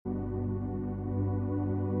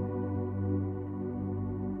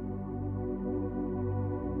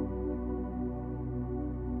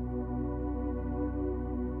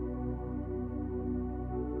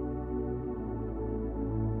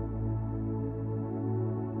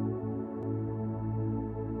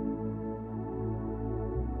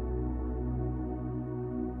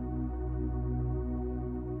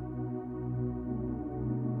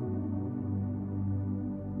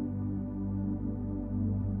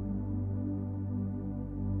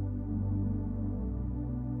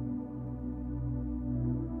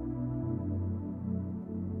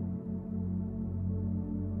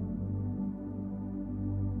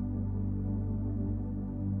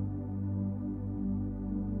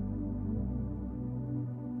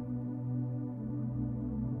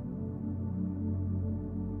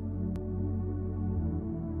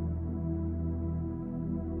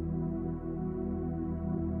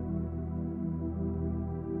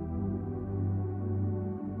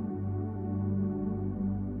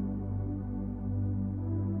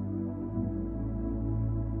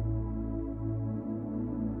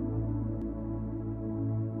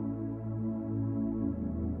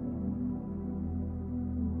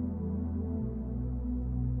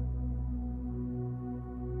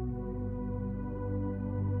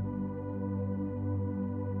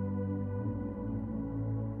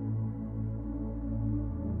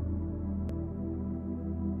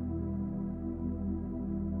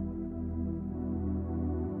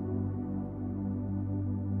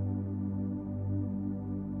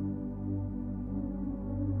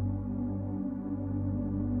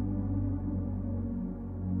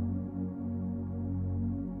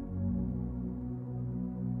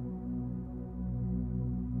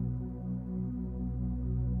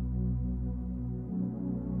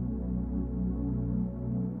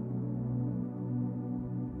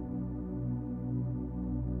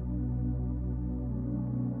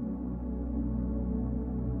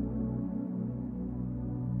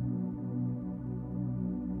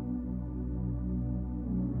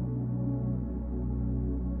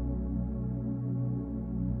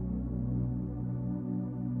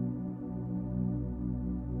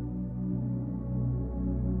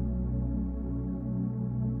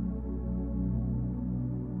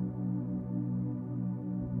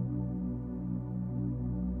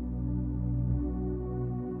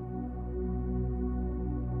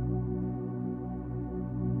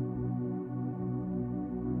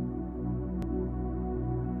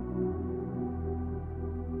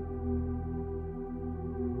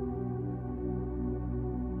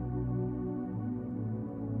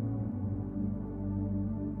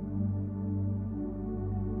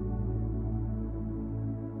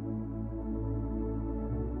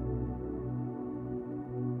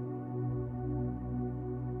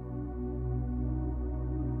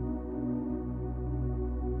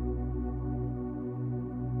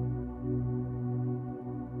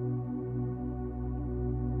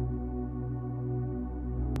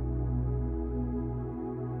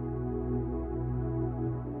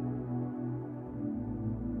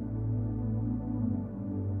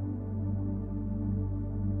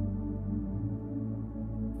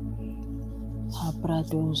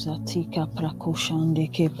Bradoza tika prakoshande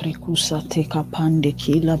ke prekusa teka pande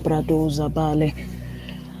kila bradoza bale.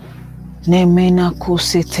 Nemena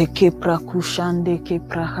kose teke prakushande ke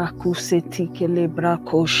prahakuse tike le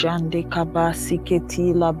brakoshande kabasi ke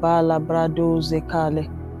tila bala bradoze kale.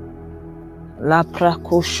 La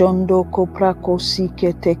prakoshondo ko prakosi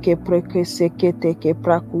ke teke prekese ke teke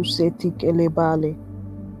prakuse tike le bale.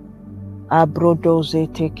 Abrodoze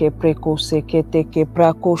teke prekose ke teke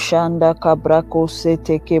prakoshanda kabrakose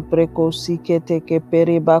teke prekosi ke teke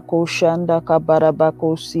peribakoshanda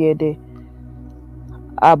kabarabakosiede.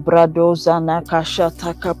 Abradoza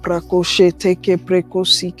nakashata kaprakoshe teke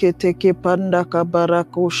prekosi ke teke panda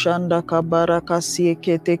kabarakoshanda kabarakasie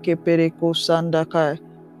ke teke perekosanda kai.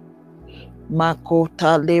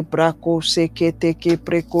 Makota le brakose ke teke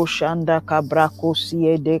prekoshanda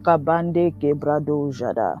kabrakosiede kabande ke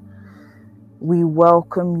bradojada. We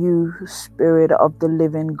welcome you, Spirit of the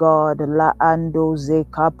Living God. La ando ze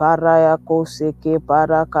kaparaya kose ke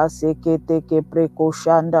paraka seke teke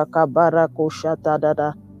prekoshanda kabarako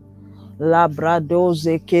shatadada. La brado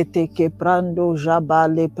ze ke teke prando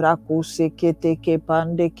jabale prako seke teke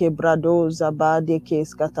pande ke brado zabade ke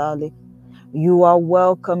skatale. You are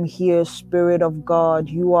welcome here, Spirit of God.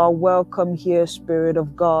 You are welcome here, Spirit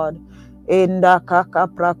of God. Enda kaka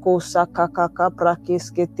prako sakaka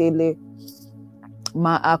prakisketele.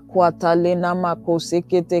 Ma akwata lena makose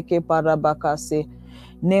keteke parabakase.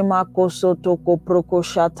 Nema kosotoko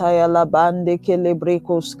prokoshataya labande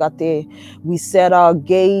kelebreko skate. We set our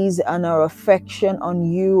gaze and our affection on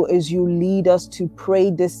you as you lead us to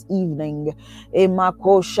pray this evening. Ema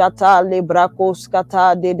koshata lebrako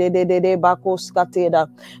skata de bako skateda.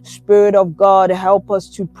 Spirit of God, help us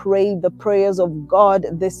to pray the prayers of God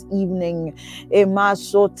this evening. Ema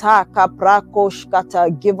sota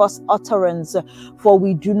kaprakoshkata. Give us utterance, for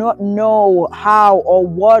we do not know how or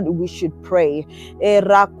what we should pray.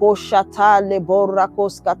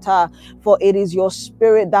 For it is your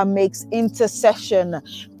Spirit that makes intercession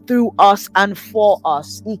through us and for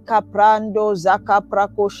us. Ikaprando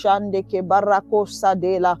zakaprako shande ke barako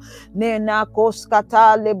sadela nena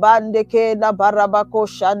koskata lebande ke la barabako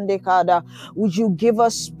shande kada. Would you give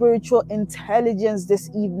us spiritual intelligence this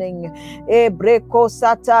evening? Ebreko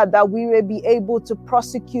sata, that we may be able to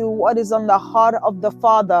prosecute what is on the heart of the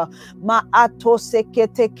Father. Ma ato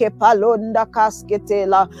sekete ke palonda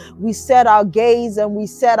kasketela. We set our gaze and we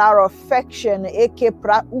set our affection. Eke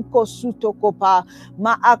pra uko sutokopa.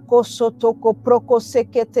 Ma ako sotoko proko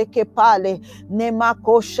sekete ke pale.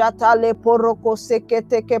 Nemako shatale poroko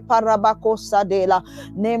sekete ke parabako sadela.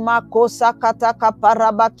 Nemako sakata ka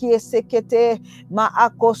parabaki sekete. Ma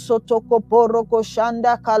ako sotoko poroko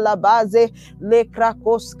shanda kalabaze. Le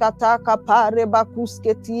krakos kataka pare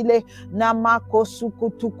bakusketile. Namako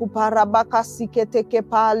sukutuku parabaka siketeke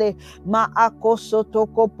pale. Ma ako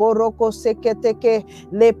sotoko poroko seketeke.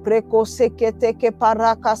 Le preko seketeke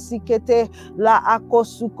paraka sikete. La ako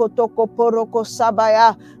sukotoko poroko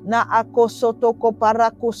sabaya. Na ako sotoko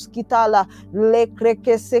parakuskitala. Le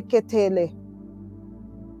kreke seketele.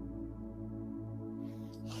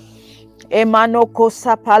 Emanoko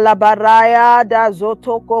sapalabaraya da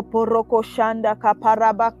zotoko poroko shanda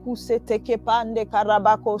kaparabakuse teke pande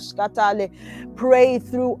karabakos katale. Pray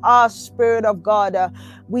through us, Spirit of God.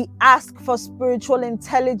 We ask for spiritual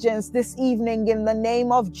intelligence this evening in the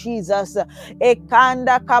name of Jesus.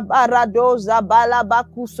 Ekanda kabaradoza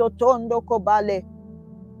balabakusotondo kobale.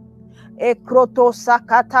 Ekroto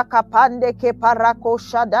sakata kapande ke parako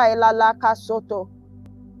shadai la lakasoto.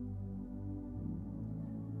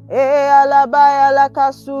 E alabaya la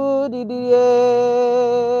kasudi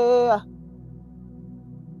die.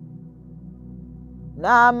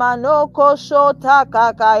 Na manoko shota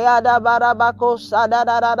kakaya da barabako sada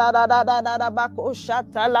da da da da da da da da bako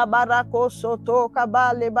shata la barako soto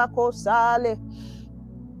kabale bako sale.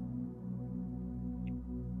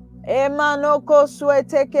 E manoko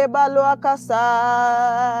suete ke balo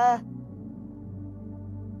akasa.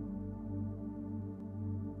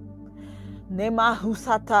 Nema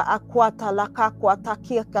husata akwata lakakwa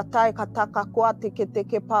takia katai kataka kwate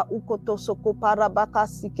keteke pa ukoto soko parabaka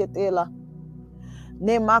siketela.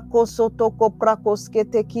 Nema koso toko prakos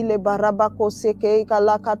ketekile barabako seke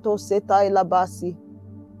kalakato setai labasi.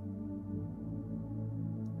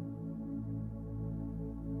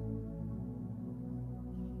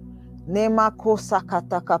 Nema kosa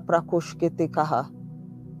kataka prakosh ketekaha.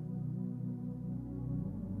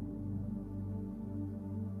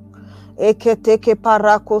 Eketeke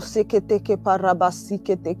parako seketeke parabasi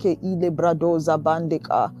keteke ile bradoza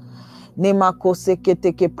bandeka. Nema kose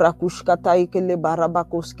keteke prakushkata ikele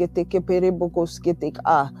barabakos keteke perebokos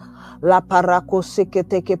keteka. La parako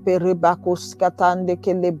sekete ke peribako skatande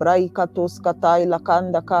ke lebraika toskatai la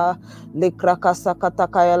kandaka le krakasa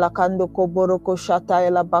katakaya la kando koboroko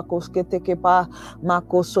shatai la bakoskete ke pa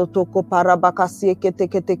mako soto ko parabaka sekete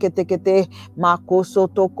kete kete kete mako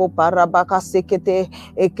soto ko parabaka sekete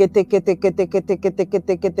ekete kete kete kete kete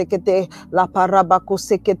kete kete kete la parabako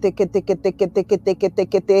sekete kete kete kete kete kete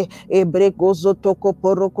kete ebrego zoto ko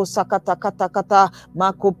poroko sakata kata kata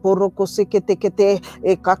mako poroko sekete kete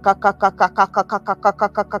e kaka kaka kaka kaka kaka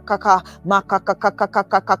kaka kaka maka kaka kaka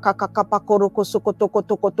kaka kaka pakoroko sokoto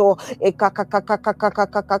koto e kaka kaka kaka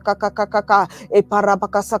kaka kaka kaka e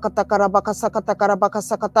parabaka sakata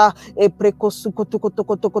sakata e preko sukoto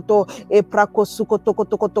koto e prako sukoto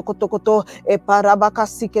koto e parabaka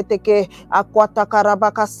siketeke akwata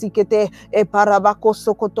karabaka sikete e parabako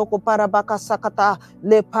sokoto ko parabaka sakata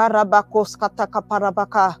le parabako skata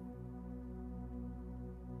parabaka.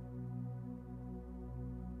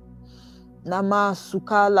 Nama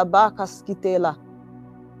sukala baka skitela.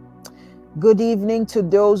 Good evening to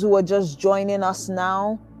those who are just joining us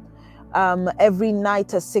now. Every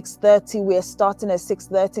night at 6:30, we are starting at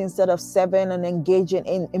 6:30 instead of 7 and engaging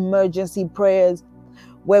in emergency prayers,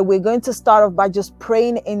 where we're going to start off by just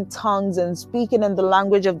praying in tongues and speaking in the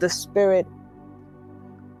language of the Spirit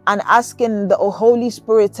and asking the Holy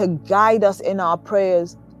Spirit to guide us in our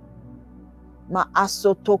prayers.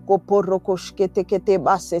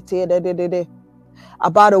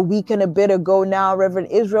 About a week and a bit ago now, Reverend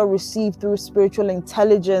Israel received through spiritual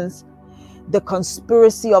intelligence the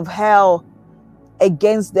conspiracy of hell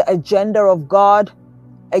against the agenda of God,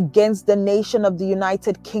 against the nation of the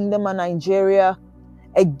United Kingdom and Nigeria,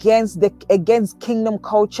 against kingdom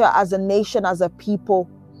culture as a nation, as a people,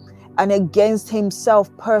 and against himself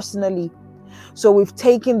personally. So we've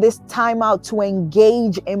taken this time out to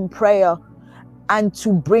engage in prayer and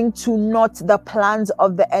to bring to naught the plans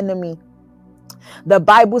of the enemy. The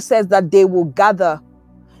Bible says that they will gather.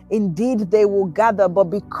 Indeed, they will gather, but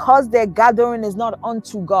because their gathering is not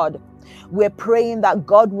unto God, we're praying that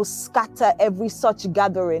God will scatter every such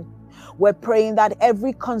gathering. We're praying that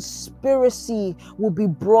every conspiracy will be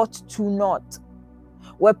brought to naught.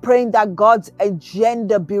 We're praying that God's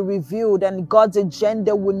agenda be revealed and God's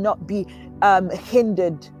agenda will not be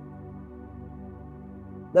hindered.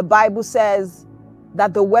 The Bible says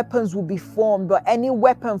that the weapons will be formed, but any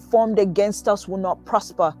weapon formed against us will not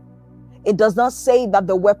prosper. It does not say that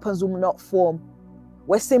the weapons will not form.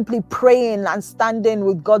 We're simply praying and standing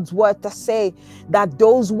with God's word to say that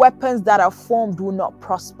those weapons that are formed will not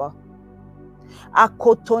prosper.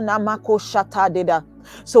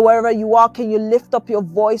 So wherever you are, can you lift up your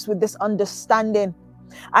voice with this understanding?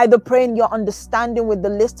 Either pray in your understanding with the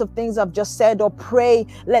list of things I've just said, or pray,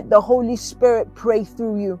 let the Holy Spirit pray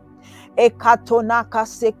through you. Ekatonaka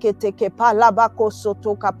sekete ke palabako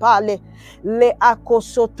soto kapale le ako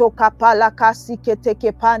soto kapala kasikete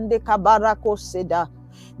ke pande kabarako seda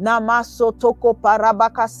namaso toko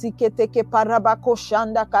parabaka sikete ke parabako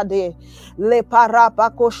shanda kade le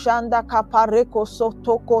parabako shanda kapareko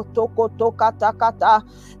sotoko toko toka takata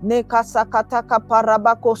ne kasakata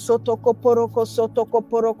kaparabako sotoko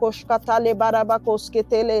poroko shkata le barabako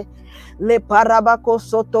sketele le parabako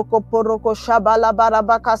sotoko poroko shabala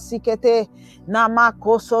barabaka sikete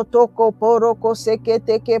namako sotoko poroko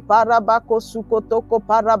sekete ke parabako sukotoko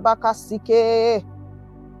parabaka sike.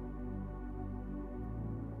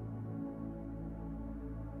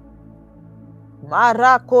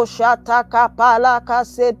 Marako shataka palaka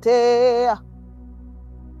sete.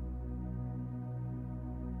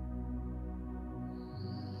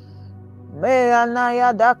 Me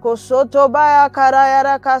anaya dako soto baya karaya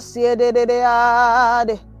rakasie de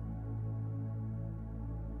ade.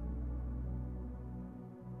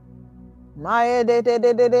 Mae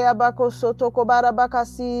de abako soto kobara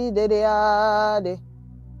bakasi de ade.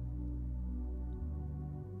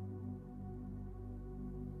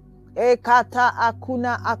 Ekata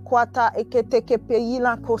akuna akwata eketeke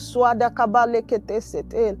peila koswada kabale kete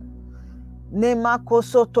setel. Nema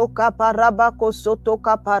kosoto kaparaba kosoto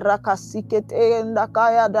kaparaka sikete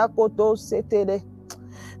ndakaya dakoto setele.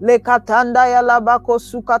 Le katanda ya labako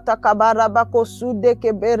sukata kabarabako sude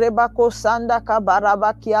keberebako sanda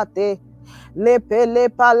kabarabakiate. Le pele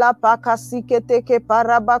pala paka sikete ke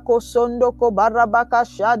parabako sondo ko barabaka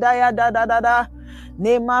shada ya da.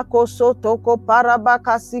 Nema kosoto ko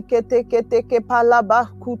parabaka sikete kete ke palaba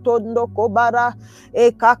kutondo ko bara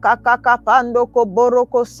e kaka pando ko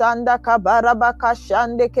boroko sanda kabarabaka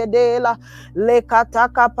shande kedela le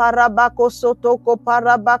kataka parabako soto ko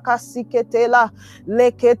parabaka siketela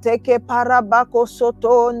le keteke parabako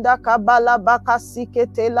soto nda kabala baka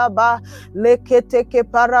siketela ba lekete ke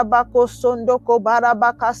parabako sondoko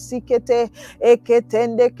barabaka sikete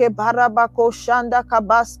eketende ke barabako shanda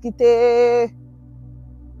kabaskite.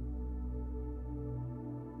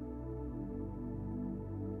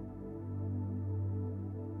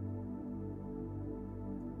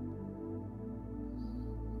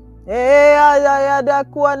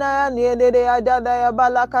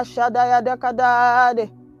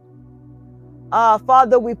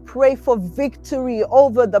 Father, we pray for victory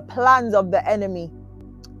over the plans of the enemy.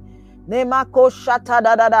 They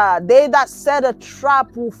that set a trap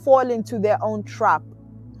will fall into their own trap.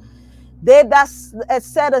 They that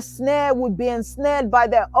set a snare would be ensnared by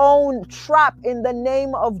their own trap in the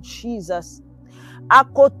name of Jesus.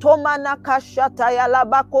 Akotomana kashata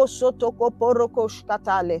yalabako sotoko poroko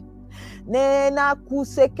shkatale. Nena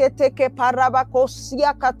kuseketeke parabako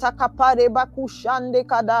siakata kapare bakushande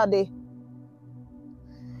kadade.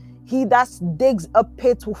 He that digs a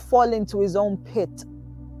pit will fall into his own pit.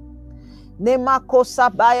 Nemako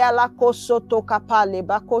sabaya lako soto kapale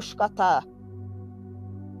bakoshkata.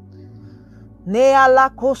 Nea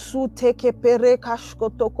lako su teke pere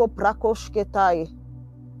kashkotoko prakoshketai.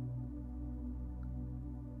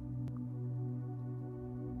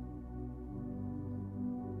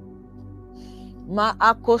 Ma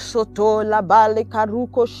akosoto la bale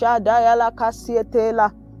karuko shadaya la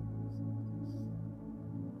kasietela.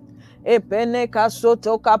 Epene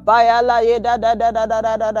kasoto kapaya la yeda da da da da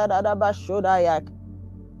da da da da da bashodayak.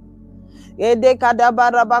 Ede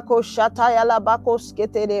kadabara bako shataya la bako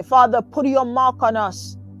sketele. Father, put your mark on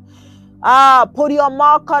us. Put your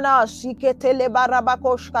mark on us. Iketele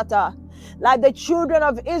barabako shkata. Like the children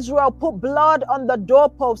of Israel put blood on the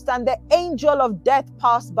doorpost and the angel of death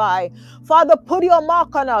passed by. Father, put your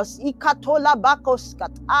mark on us. Ikatola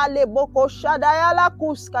bakoskat ale boko shadayala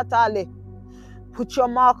kuskatale. Put your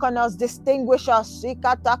mark on us, distinguish us.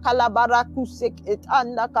 Ikatakalabaраkusek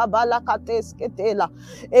etanda kabalakatesketela.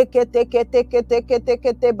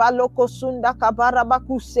 Eketeketeketekete balokosunda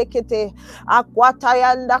kabarabakusekete.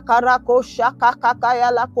 Akwatayanda karako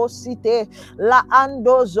shakakakayala kosite. La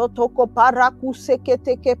ando zotoko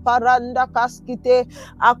parakuseketeke paranda kaskite.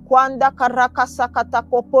 Akwanda karakasakata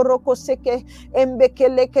koporoko seke.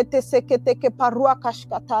 Embekelekete seketeke parua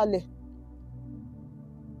kashkatale.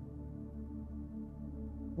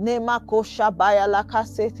 Nemako shabaya la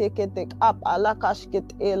kasete ketek up ala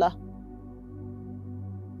kashketela.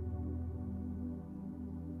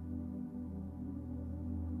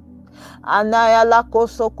 Anaya la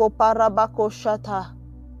kosoko parabako shata.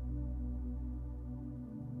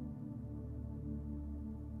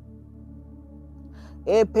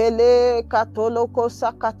 Epele katoloko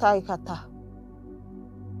sakatai kata.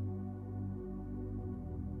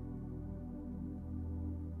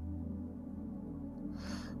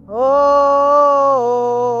 Oh,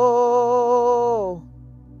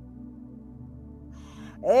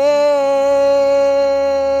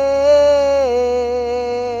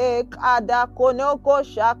 kada konoko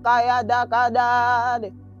shakaya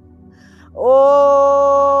dakadade. Oh,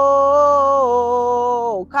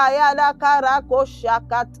 kaya dakarako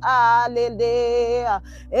shakatalele.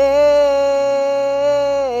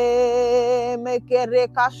 Mekere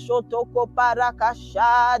kashotoko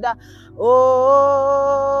parakashada.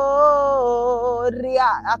 Oh, ria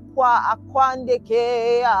akwande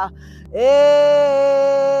kea.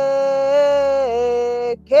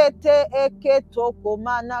 Kete eketoko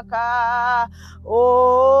manaka.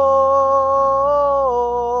 Oh,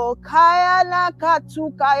 kaya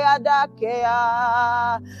nakatu kaya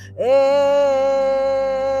dakea.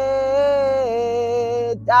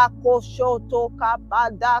 Dako shoto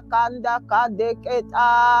kapada kanda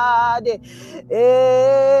kadeketade.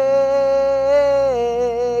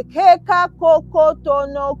 Keka kokoto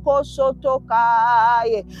no kosoto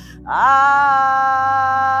kaye.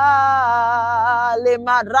 Le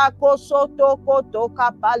marako soto koto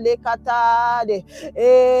kapale katade.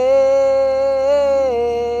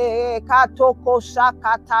 Katoko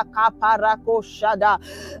shakata kaparako shada.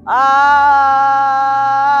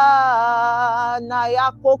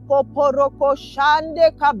 Nayako koporoko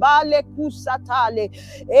shande kabale kusatale.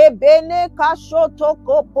 Ebene kashoto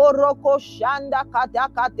koporoko shanda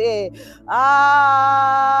katakate.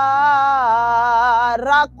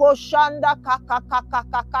 Rako shanda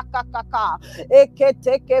kakakakakakakaka.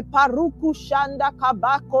 Eketeke paruku shanda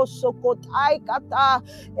kabako sokotai kata.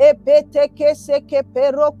 Epeteke seke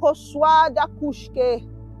peroko swada kushke.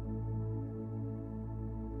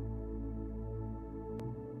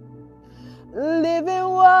 Living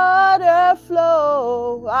water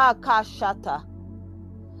flow, akashata,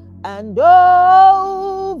 and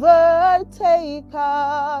overtake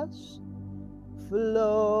us.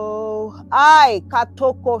 Flow, Ai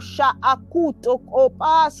katoko sha akuto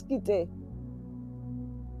kopaskite.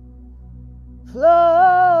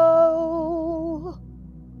 Flow.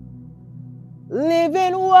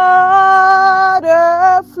 Living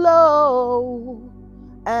water flow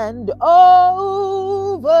and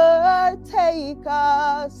overtake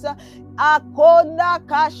us. Akona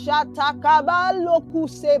kashata kabalo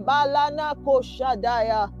kuse balana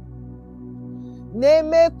koshadaya.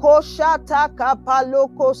 Neme koshata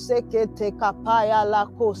kapaloko sekete kapaya la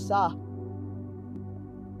kosa.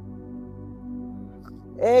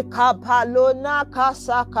 E kapalona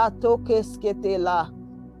kasa katoke sketela.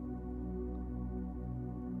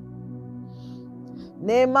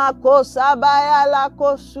 Nema kosa baya la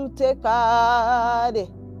kosute kade.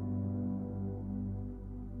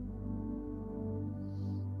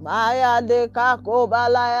 Maya de kako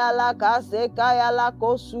balaya la kase kaya la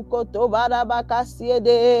kosuko to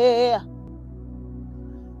barabakasiede.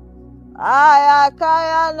 Aya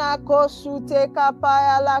kaya na kosute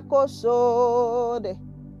kapaya la kosode.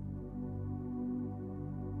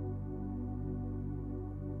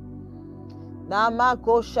 Nama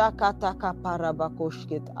kosha kataka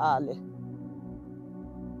parabakoshkit ale.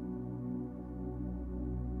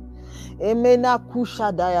 Emena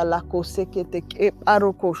kusha daya la kosekete ke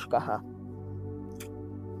parokoshkaha.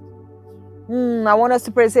 I want us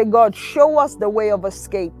to pray, say, God, show us the way of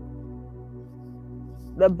escape.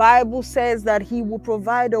 The Bible says that He will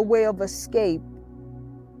provide a way of escape.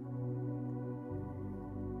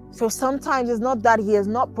 So sometimes it's not that He has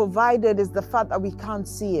not provided, it's the fact that we can't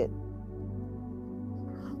see it.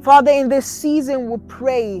 Father, in this season we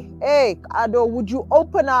pray, hey, Ado, would you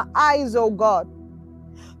open our eyes, oh God,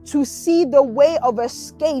 to see the way of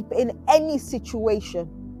escape in any situation.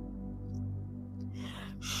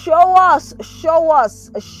 Show us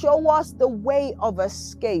the way of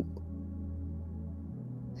escape.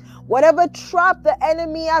 Whatever trap the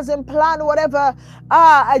enemy has in plan, whatever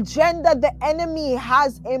agenda the enemy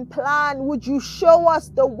has in plan, would you show us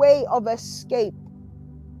the way of escape?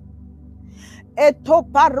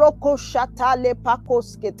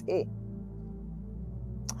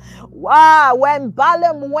 Wow, when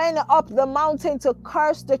Balaam went up the mountain to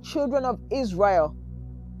curse the children of Israel,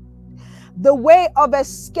 the way of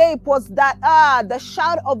escape was that the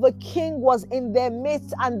shout of the king was in their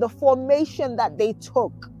midst and the formation that they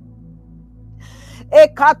took.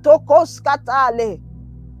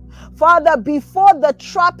 Father, before the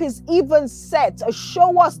trap is even set,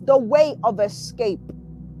 show us the way of escape.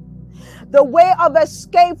 The way of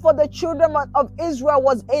escape for the children of Israel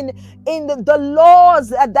was in the laws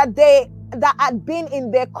that had been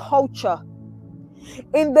in their culture,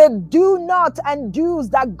 in the do not and do's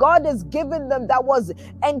that God has given them, that was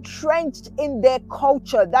entrenched in their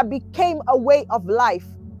culture, that became a way of life.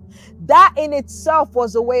 That in itself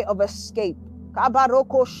was a way of escape.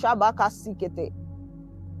 Kabaroko shabaka sikete.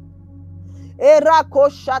 Erako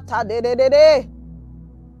shata de.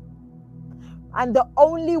 And the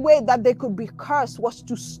only way that they could be cursed was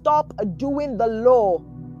to stop doing the law,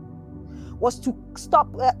 was to stop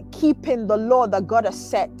keeping the law that God has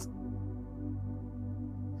set.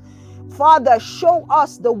 Father, show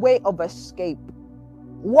us the way of escape.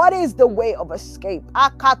 What is the way of escape?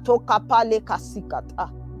 Akato kapale kasikata.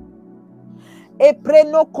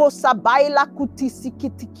 Epreno kosabaila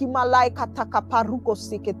kutisikitikimalaika katakaparuko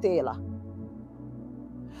siketela.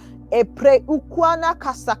 Epre ukwana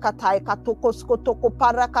kasakatai katokoskotoko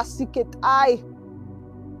parakasiketai.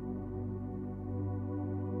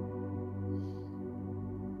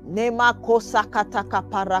 Nema kosakataka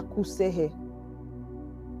parakusehe.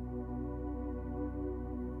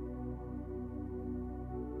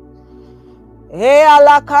 E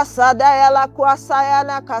ala kasada ya la kwasaya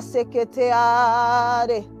na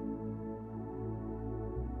kaseketeare.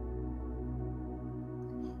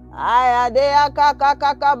 Ayade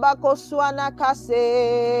akakaka bakoswana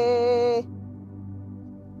kase.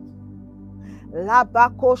 La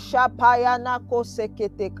bakosha payana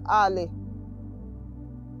koseketek ale.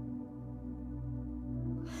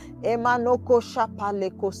 Emanoko shapale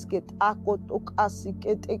kosket akotok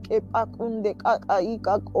asikete kepakunde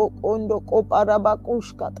kakaika kokondo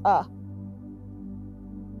koparabakushkata.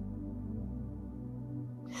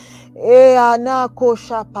 E anako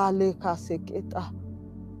shapale kaseketa.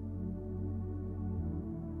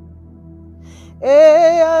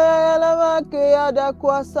 E alamake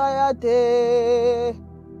adakwasayate.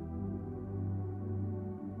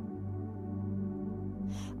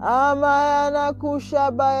 Amayana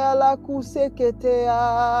kushabaya la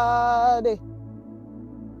kuseketeade.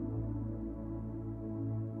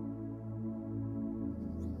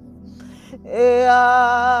 E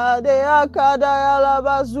ade Yakada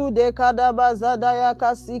Yalabazude Kadabazada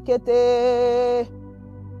Yakasikete.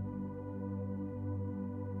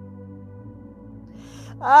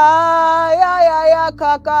 Ay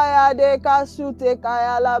kakaya de kasute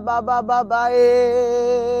kaya la baba baba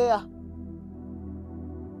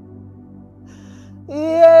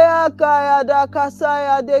kaya da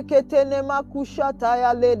kasaya de ketene makushata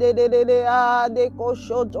ya le de de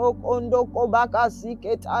koshoto kondo kobaka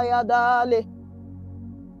siketaya dale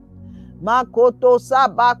makoto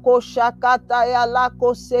sabako shakata ya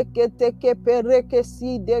lako sekete kepereke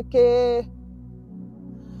sideke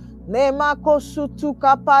Nema kosutu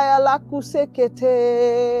kapaya la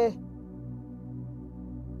kusekete.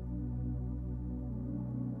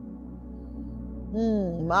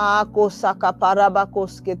 Mako saka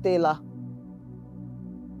parabakosketela.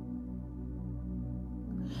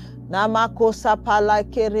 Namako sapala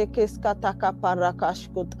kerekeskataka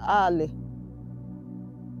parakashkut ale.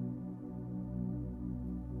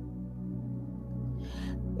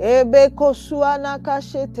 Ebe kosuana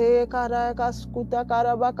kashete karakaskuta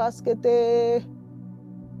karabakaskete.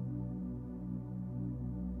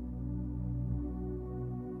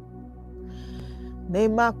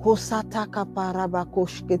 Nema kosata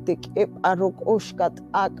kaparabakoshkete kep arokoshkat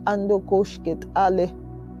ak andokoshket ale.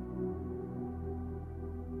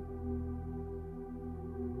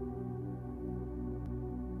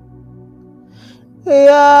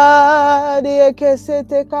 Ya die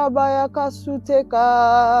kesete kabaya kasute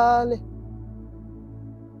kale.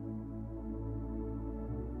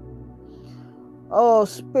 Oh,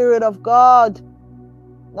 Spirit of God.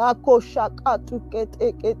 Nako shakatu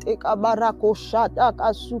kete kabarako shata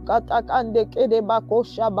kasukata kande kede bako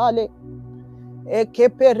shabale.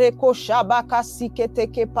 Ekepereko shabaka sikete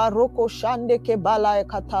ke paroko shande ke bala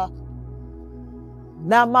ekata.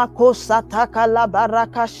 Namako sataka la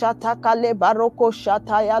baraka shataka le baroko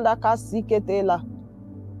shata yala kasiketela.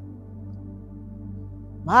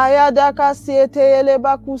 Maya daka siete yele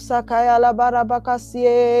bakusaka yala barabaka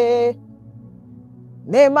sie.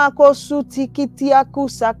 Nemako sutikiti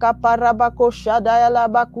akusaka parabako shada yala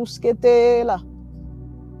bakusketela.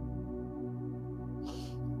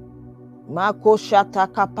 Mako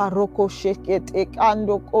shataka paroko shekete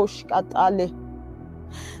kando koshkatale.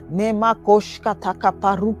 Nema koshkataka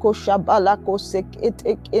paruko shabalako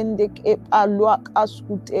sekete kendek epaluak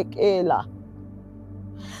askutekela.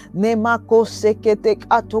 Nema kosekete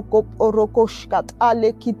atoko poroko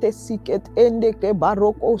shkatale kite siket endeke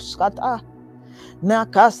baroko skata.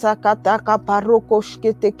 Nakasa kataka paroko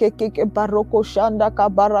shkete keke baroko shanda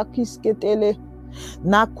kabarakisketele.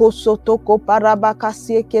 Nako sotoko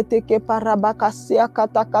parabakasie keteke parabakasia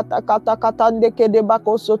kata katandeke de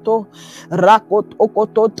bako soto rakot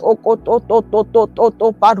okoto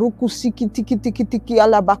paruku sikiti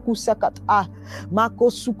ala bakusa kata mako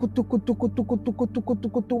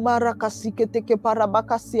sukutukutukutukutukutukutukutu marakasi keteke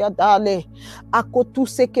parabakasia dale akotu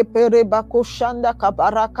seke pere bako shanda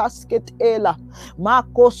kabarakas ketela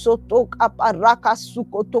mako soto kaparakas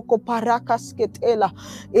sukotoko parakas ketela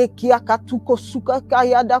ekiakatuko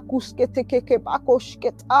kayada kuskete keke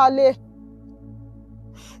bakoshket ale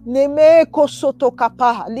neme kosoto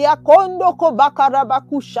kapa liakondo ko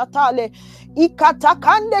bakarabakushatale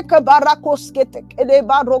ikatakande ke barakoskete kele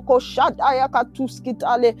baroko shadaya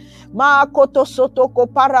katuskitale ma koto soto ko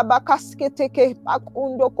parabakaskete ke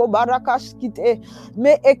bakundo ko barakaskite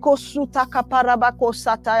me ekosuta kaparabako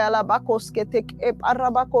sataya la bakoskete ke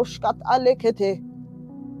parabakoshkat ale kete.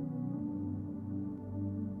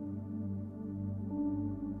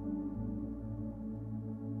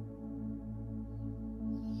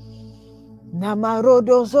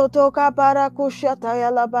 Namarodo zoto kapara kushata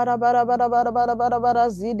yala bara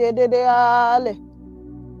zide de ale.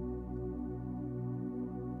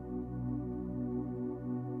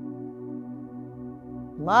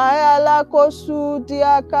 Maya la kosuti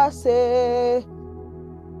akase.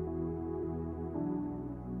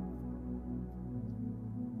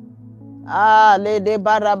 Le de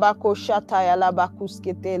barabako shata yala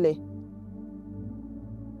bakusketele.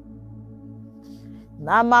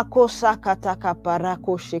 Namakosa kataka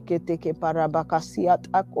parako sheketeke parabakasiat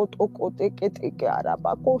akotokote keteke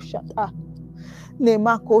arabako shata.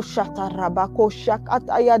 Nemako shata rabako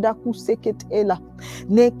shakata yada kuseketela.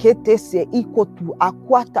 Neketese ikotu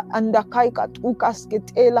akwata andakaikat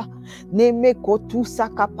ukasketela. Nemekotu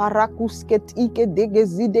saka parakusket ike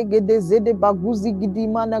degezide gedezede baguzi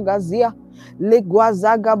gidimana gazia.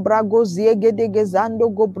 Legwazaga bragozi egedegezando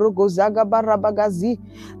gobrogozaga barabagazi.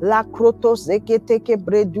 La krotos eketeke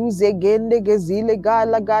breduze gende gezile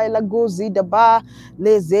gala gaila gozi daba.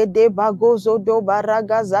 Lezede bagozo do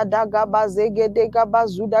baraga zadaga bazegede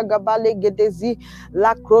gabazuda gabale gedezi.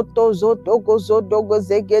 La krotozo dogozo dogo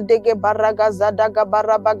zegedege baraga zadaga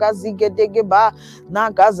barabagazi gedege ba.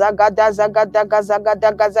 Nagazagada zagada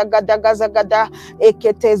gazagada gazagada gazagada.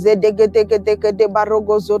 Eketeze dege dege dege de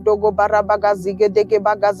barogozo dogo barabagazi gedege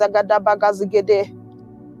bagazagada bagazigede.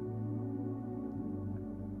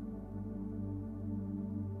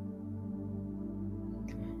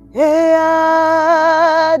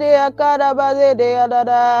 Hey, de akarabaze de adadare.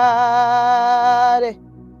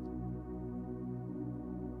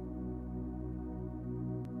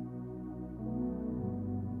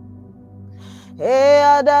 Hey,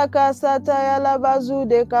 adaka sataya labazu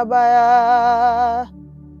de kabaya.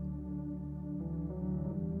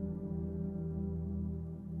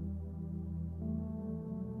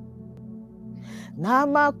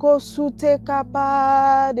 Namako sute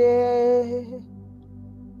kapade.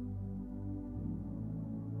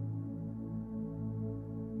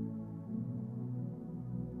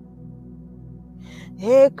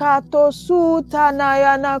 Hekato sutana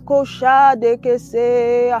yana kosha de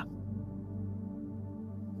kesea.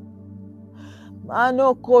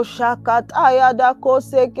 Mano kosha kataya da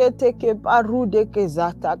kose kete ke paru de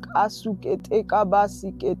kezata kasu kete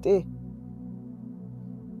kabasi kete.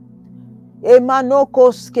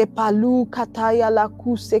 Emanokos ke palu kataya la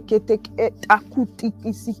kuse kete ke takuti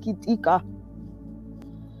kisikitika.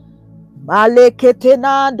 Male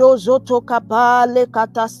ketena dozoto kapale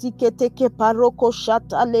katasi kete ke paroko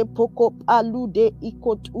shata le poko palu de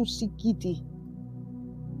ikot usikiti.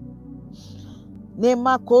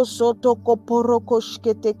 Nemako soto koporoko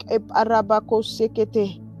shkete ke parabako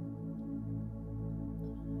sekete.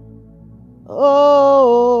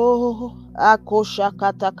 Oh, akosha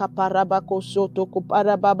kata kaparabako soto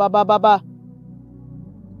kuparababa.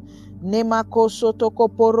 Nemako soto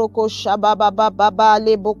koporoko shabababa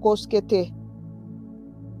le bokoskete.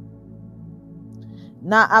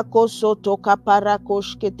 Na akosoto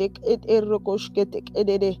kaparakoshkete et erokoshkete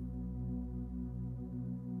edede.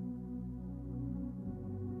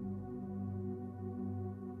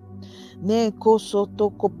 Ne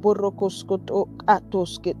kosoto koporokoskoto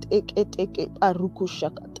atosket ek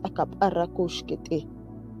arukushakata kaparakoshkete.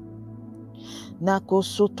 Nako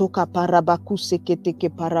soto kaparabaku sekete ke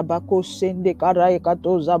parabako sende karae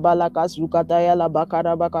kato zabalaka sukataya la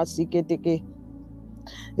bakarabaka sikete ke.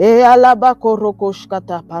 E alabako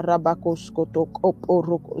rokoshkata parabakoskoto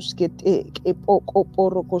koporokoskete ke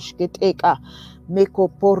pokoporokoskete ka. Meko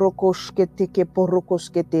porokoskete ke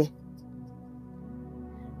porokoskete.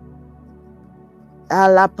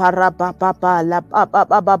 Ala parababa la papa.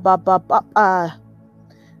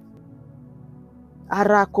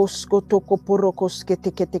 Arakoskoto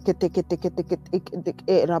koporokoskete kete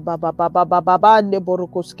rabababa ne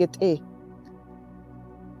borokoskete.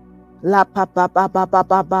 La papa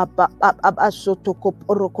soto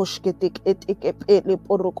koporokoskete le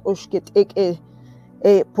porokoskete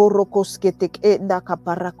e porokosketek e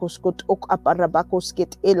nakaparakoskot ok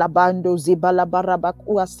aparabakoskete e labando zibala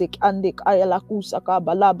barabakuasik andik ayalakusaka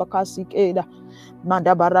balabakasik eda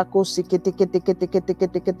mandabarakosikete kete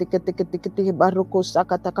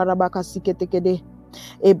barokosakatakarabakasikete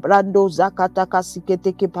e brando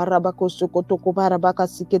zakatakasikete ke parabakosokoto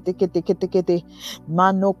barabakasikete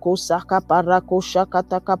manoko saka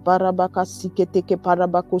parakoshakataka parabakasikete ke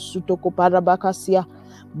parabakosutoko parabakasia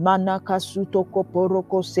Manaka suto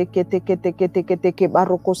koporoko sekete kete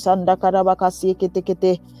baroko sanda karabaka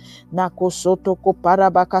sekete nako soto ko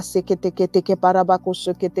parabaka sekete ke parabako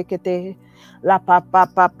sekete la papa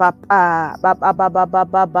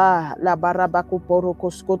baba la barabako poroko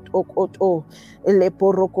skot okoto le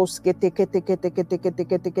poroko skete kete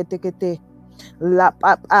la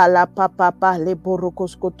papa le poroko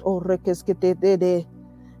skot orekeskete de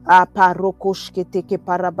a parokoshkete ke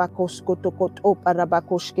parabakoskoto koto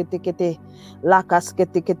parabakoshkete kete la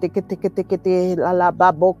kaskete kete la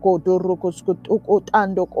baboko dorokoskoto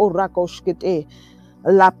otando orakoshkete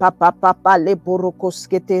la papa le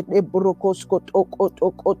borokoskete le borokoskoto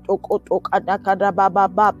koto kadakada baba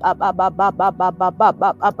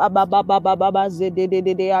zede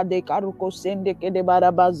ade karukosende kede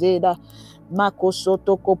barabazeda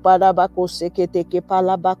Makosoto ko parabako sekete ke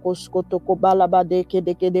palabako skoto ko balabade ke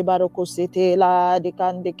de baroko sete la de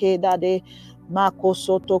kande ke dade Mako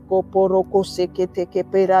sotoko poroko sekete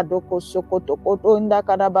kepera doko sokoto kotonda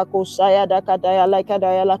karabako saya da kadaya la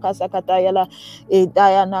kadaya la kasakataya la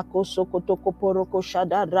edaya nako sokoto poroko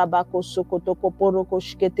shada rabako sokoto poroko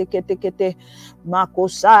shkete kete kete mako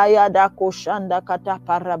saya da koshanda kata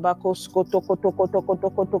parabako skoto koto koto koto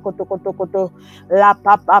koto koto koto koto la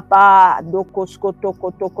papa doko skoto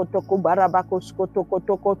koto koto kubarabako skoto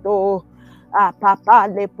koto koto papa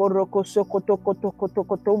le poroko sokoto koto koto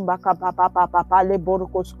koto mbaka papa le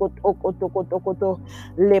boroko sokoto koto koto koto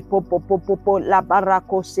le popo la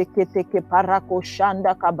barako sekete ke parako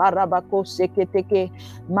shanda kabarabako sekete ke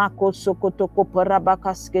mako sokoto ko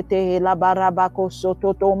parabaka skete la barabako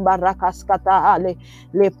soto tombaraka skata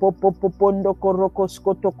le popo ndo koroko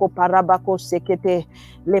sokoto ko parabako sekete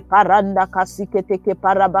le paranda kasikete ke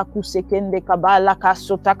parabaku sekende kabala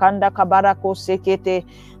kasota kanda kabarako sekete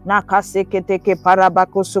nakasekete ke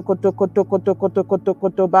parabako sokoto koto koto koto koto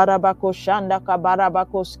koto barabako shanda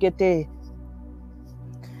kabarabako skete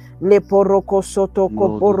le poroko soto ko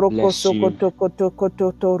Lord, we poroko bless you. sokoto koto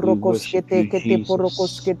koto to We roko worship skete you, kete poroko Jesus.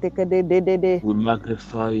 skete kede de We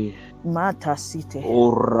magnify you. mata site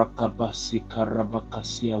O Rakabasi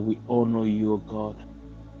Karabakasia, we honor you, O God.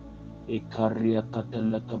 Ekaria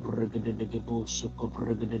Katalaka Brigadibo Soko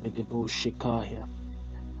Brigadibo Shikaya.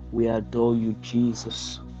 We adore you,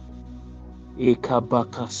 Jesus.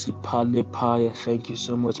 Ekabakasi Palepaya. Thank you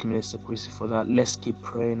so much, Minister Chrissy, for that. Let's keep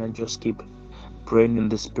praying and just keep praying in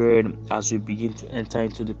the Spirit as we begin to enter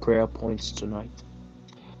into the prayer points tonight.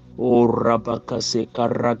 O Rabakase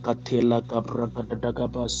Karakatela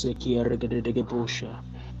Kabrakadagabase Kiaregadegabosha.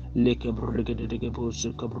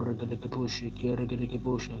 Lekabrigadigabosu Kabrigadigaboshi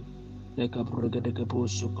Kiaregadegabosha.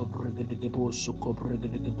 Lekabrigadigabosu Kabrigadigabosu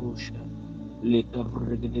Kabrigadigadagabosha.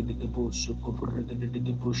 Lekabrigadigabosu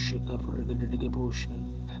Kabrigadigaboshi Kabrigadigadagabosha.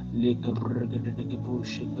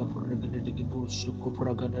 Lekabrigadigaboshi Kabrigadigabosu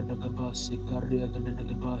Kabrigadigadagabase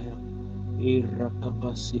Kariagadagabaya.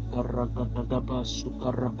 Irakabasi karakatagabasu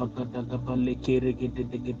karabakatagabale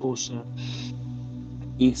keregedegebosa.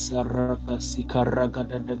 Isarakasi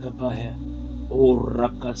karagadagabaya.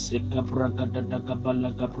 Orakasi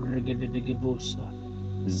kabragadagabala gabregedegebosa.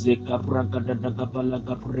 Zekabragadagabala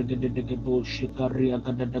gabregedegeboshi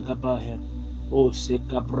kariagadagabaya. O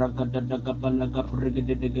sekabragadagabala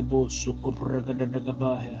gabregedegebosu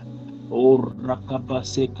kubragadagabaya. O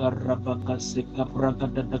rakabase karabakase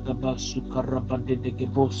kabragadagabasu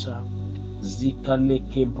karabadegebosa. Zika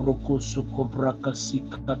leke broko soko braka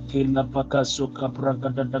sika tela baka soka braga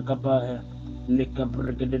dadagabaya. Leka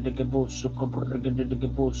bragade de gebo soko bragade de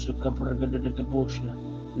gebo soka bragade de gebosha.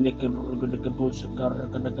 Leka bragade de gebo soka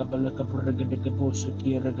ragada gabala ka bragade de gebo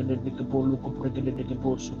soki ragade de gebo luko bragade de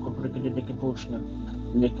gebo soko bragade de gebosha.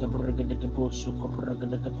 Leka bragade de gebo soko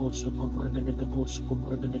bragade de gebo soko bragade de gebo soko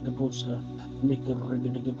bragade de gebosa. Leka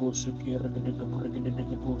bragade de gebo soki ragade de bragade de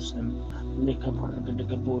gebosa. Leka bragade de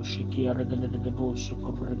gebo shiki ragade de gebo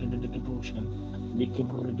soko bragade de gebosha. Leka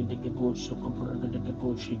bragade de gebo soko bragade de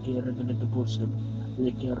gebo shiki ragade de gebosa.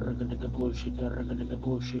 Leka ragade de gebo shiki ragade de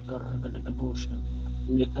gebo shiki ragade de gebosha.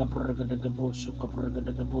 Leka bragade de gebo soko bragade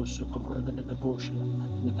de gebo soko bragade de gebosha.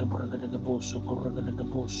 Leka bragade de gebo soko bragade de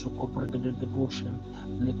gebo soko bragade de gebosha.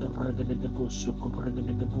 Leka bragade de gebo soko bragade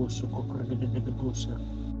de gebo soko bragade de gebosha.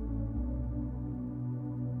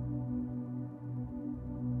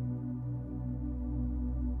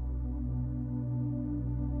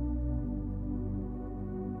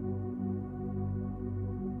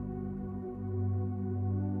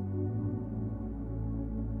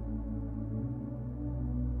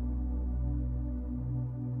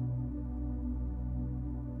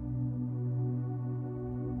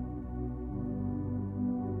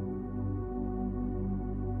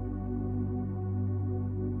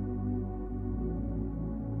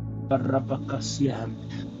 Rabakasia,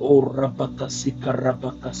 O Rabakasika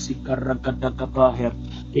Rabakasika Ragadagabaya,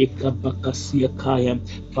 Ekabakasia Kaya.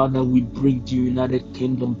 Father, we bring the United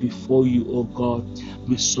Kingdom before you, O God.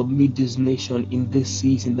 We submit this nation in this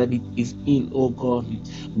season that it is in, O God,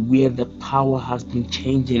 where the power has been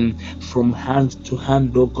changing from hand to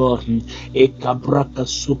hand, O God. Ekabraka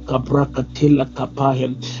Sukabraka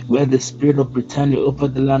Telakapaya, where the spirit of Britannia over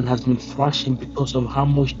the land has been thrashing because of how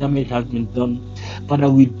much damage has been done. Father,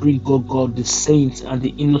 we bring, oh God, the saints and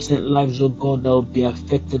the innocent lives, oh God, that will be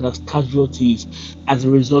affected as casualties as a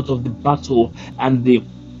result of the battle and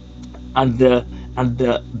the and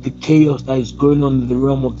the chaos that is going on in the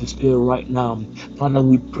realm of the spirit right now. Father,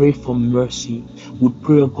 we pray for mercy. We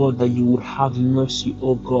pray, oh God, that you would have mercy,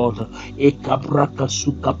 oh God.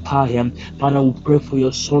 Father, we pray for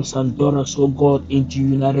your sons and daughters, oh God, into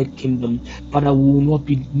United Kingdom. Father, we will not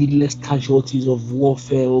be needless casualties of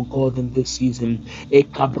warfare, oh God, in this season.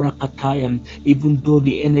 Even though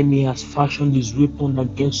the enemy has fashioned his weapon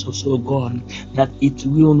against us, oh God, that it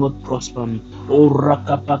will not prosper. Oh,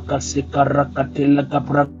 rakapaka seka rakatela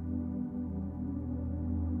kapra.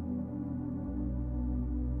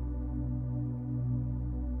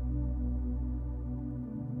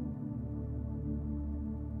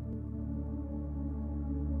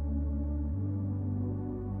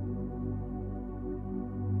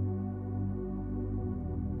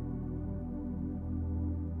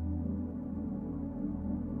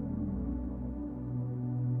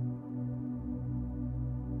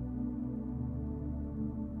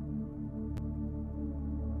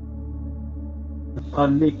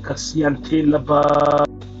 Pane kasiante laba.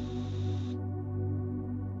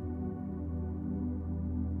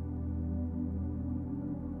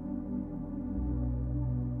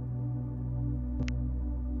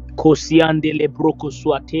 Kosiande le broko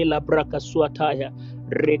swatela braka swataya.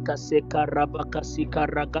 Reka seka rabaka sika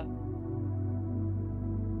raka.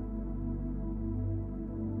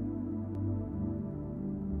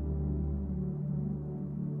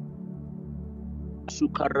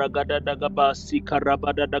 Sukaragada dagaba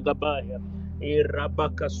sikarabada dagabaya.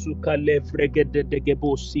 Irabaka suka levregede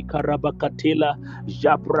degebo sikarabakatela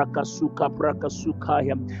jabraka suka braka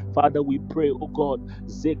sukaya. Father, we pray, oh God,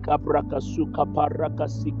 zeka braka suka paraka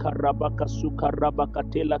sikarabaka suka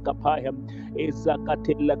rabakatela kapaya.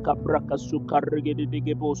 Ezakatela kabraka suka regede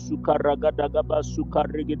degebo suka ragada gaba suka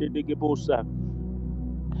regede degebosa.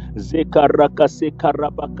 Zekaraka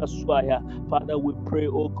sekarabaka swaya. Father, we pray,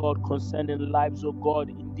 oh God, concerning lives, oh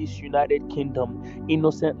God, in this United Kingdom,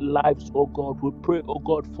 innocent lives, oh God. We pray, oh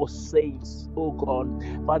God, for saints, oh God.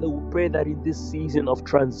 Father, we pray that in this season of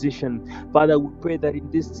transition, Father, we pray that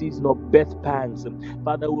in this season of birth pangs,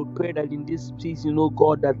 Father, we pray that in this season, oh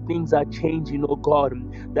God, that things are changing, oh God,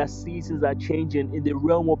 that seasons are changing in the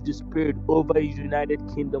realm of the Spirit over the United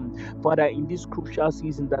Kingdom. Father, in this crucial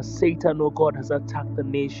season that Satan, oh God, has attacked the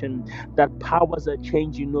nation, that powers are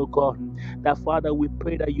changing, oh God, that Father, we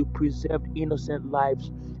pray that you preserve innocent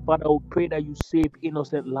lives. Father, we pray that you save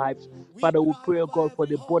innocent lives. Father, we pray, oh God, for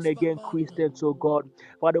the born again Christians, oh God.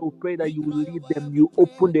 Father, we pray that you will lead them. You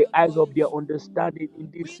open the eyes of their understanding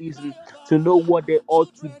in this season to know what they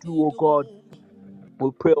ought to do, oh God.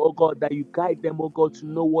 We pray, oh God, that you guide them, oh God, to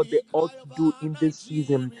know what they ought to do in this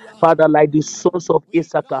season. Father, like the sons of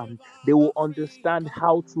Issachar, they will understand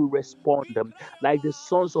how to respond. Like the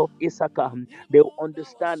sons of Issachar, they will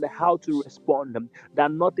understand how to respond.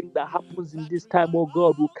 That nothing that happens in this time, oh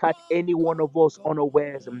God, will catch any one of us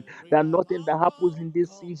unawares. That nothing that happens in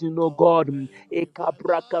this season, oh God,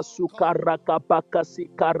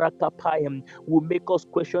 will make us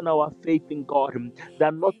question our faith in God.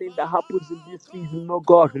 That nothing that happens in this season, oh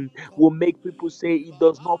God, will make people say it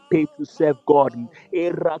does not pay to serve God.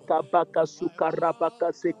 Erakabaka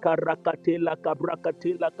sukarabaka sekarakatela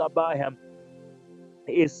kabrakatela kabaya.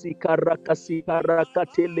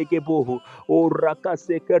 Esikarakasikarakatelegebo. O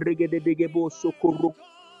rakasekeregedegebo sokoro.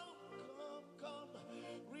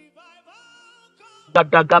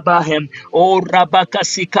 Gadagabahem, O Rabaka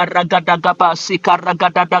Sikaragadagaba,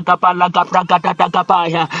 Sikaragadagaba,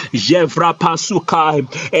 Lagabragadagabaya, Jevra Pasukai,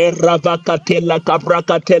 Eravakatela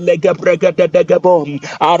Cabrakatelegabragadagabom,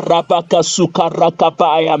 Arabaka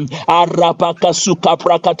Sukarakabaya, Arabaka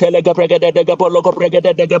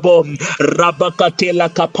Sukaprakatelegabragadagabologabragadagabom, Rabakatela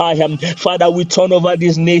Kapayam. Father, we turn over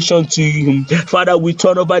this nation to you. Father, we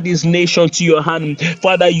turn over this nation to your hand.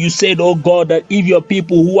 Father, you said, oh God, that if your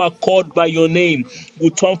people who are called by your name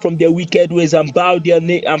will turn from their wicked ways and bow their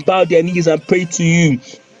knees and pray to you,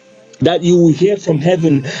 that you will hear from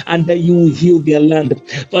heaven and that you will heal their land.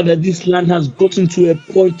 Father, this land has gotten to a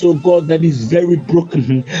point, oh God, that is very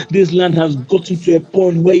broken. This land has gotten to a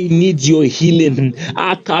point where it needs your healing.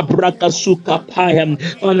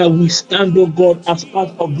 Father, we stand, oh God, as part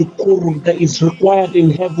of the quorum that is required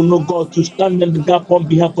in heaven, oh God, to stand in the gap on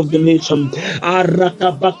behalf of the nation.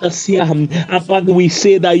 And Father, we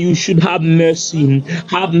say that you should have mercy,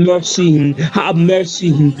 have mercy, have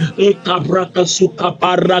mercy.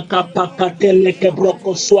 Pakatele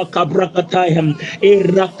kebroko swaka brakatayam,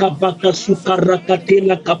 erakabaka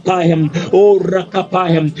sukarakatela kapayam, o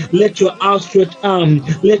rakapayam. Let your outstretched arm,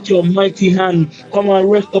 let your mighty hand come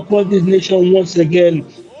and rest upon this nation once again.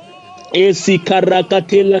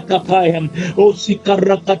 Esikarakatela kapayam,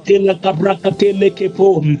 osikarakatela kabrakatele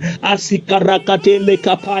kepom, asikarakatele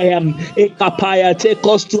kapayam, ekapaya. Take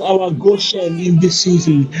us to our Goshen in this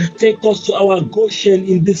season. Take us to our Goshen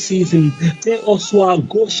in this season. Take us to our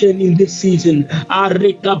Goshen in this season.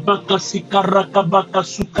 Arekabaka sikarakabaka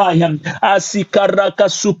sukayam,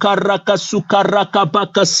 asikaraka sukaraka sukaraka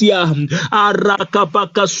bakasiam,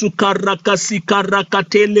 arakabaka sukaraka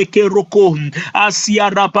sikarakatele keroko,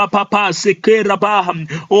 asiarapapa. Sekerabaham,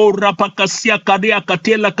 O Rapakasia Karia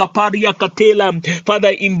Katela Kaparia Katela. Father,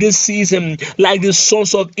 in this season, like the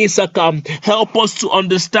sons of Issachar, help us to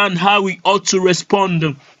understand how we ought to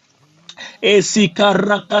respond.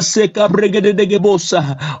 Esikaraka seka bregede de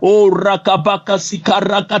gebosa. O rakabaka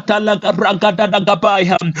sikarakata la bragada da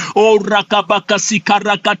gabaya. O rakabaka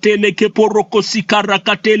sikarakatele ke poroko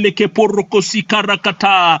sikarakatele ke poroko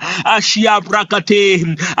sikarakata. Ashia brakate.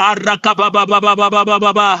 Arakababa baba baba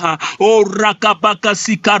baba. O rakabaka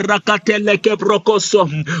sikarakatele ke brokoso.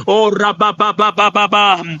 O rababa baba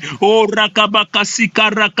baba. O rakabaka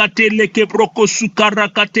sikarakatele ke brokosu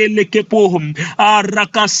karakatele ke pohum.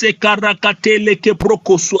 Arakaseka katele ke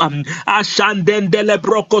brokoswa ashandendele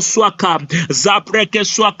brokoswaka zapreke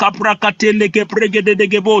swaka prakatele ke pregede de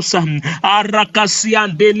gebosa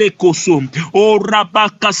arakasiandele koso o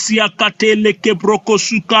rabakasia katele ke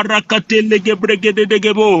brokosuka rakatele ke pregede de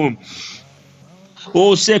gebo.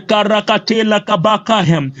 O sekarakatela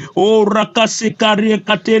kabakahem. O rakasikari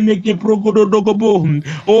katele ke progodo dogobo.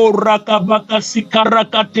 O rakabaka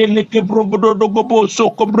sikarakatele ke progodo dogobo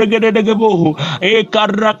soko bregede degebo. E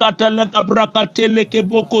karakatele kabrakatele ke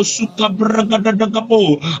boko suka bragada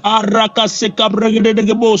degebo. Arakaseka bregede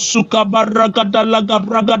degebo suka barakada laga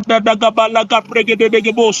bragada dagabala ka bregede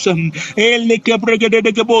degebo. Ele ke bregede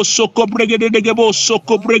degebo soko bregede degebo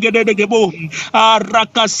soko bregede degebo.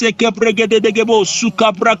 Arakaseke bregede degebo.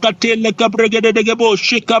 Suka brakatele kabregede de gebo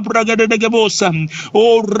shika bragade de gebosa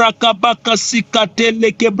o rakabaka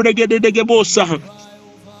sikatele kebregede de gebosa.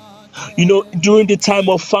 You know, during the time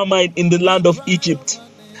of famine in the land of Egypt,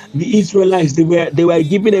 the Israelites they were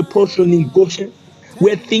given a portion in Goshen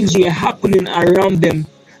where things were happening around them,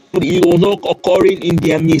 but it was not occurring in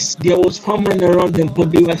their midst. There was famine around them,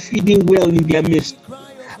 but they were feeding well in their midst.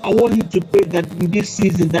 I want you to pray that in this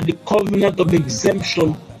season that the covenant of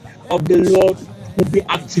exemption of the Lord will be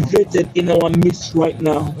activated in our midst right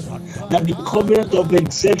now. That the covenant of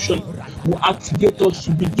exemption will activate us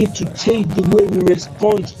to begin to change the way we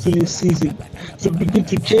respond to this season, to begin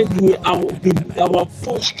to change the way our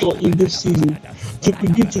posture in this season, to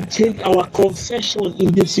begin to change our confession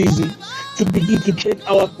in this season, to begin to change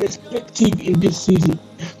our perspective in this season,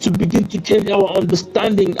 to begin to change our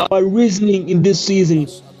understanding, our reasoning in this season.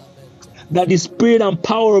 That the spirit and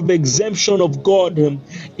power of exemption of God,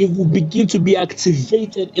 it will begin to be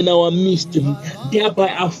activated in our midst,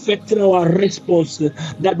 thereby affecting our response,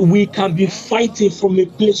 that we can be fighting from a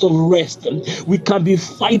place of rest, we can be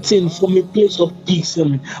fighting from a place of peace,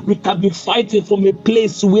 we can be fighting from a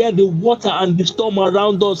place where the water and the storm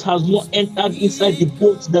around us has not entered inside the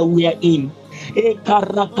boat that we are in.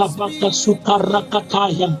 Ekarakabaka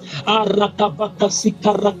sukarakatayam, arakabaka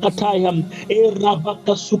sikarakatayam,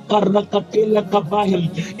 erabaka sukarakatela kabayam,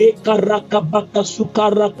 ekarakabaka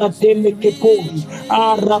sukarakatele kepom,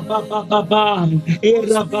 arababababam,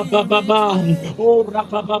 erababababam,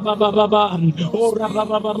 orababababam,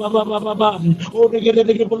 orababababam,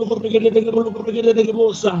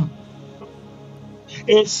 oregedegebosa.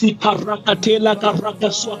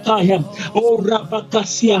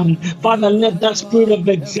 Father, let that spirit of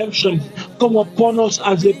exemption come upon us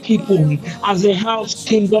as a people, as a house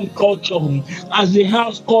kingdom culture, as a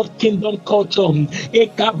house called kingdom culture.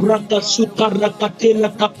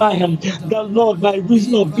 The Lord, by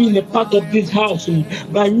reason of being a part of this house,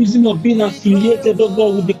 by reason of being affiliated, oh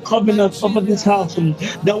God, with the covenant of this house,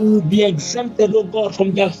 that we will be exempted, oh God,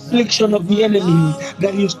 from the affliction of the enemy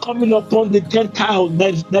that is coming upon the Gentiles,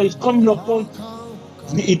 that is coming upon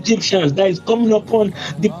the Egyptians, that is coming upon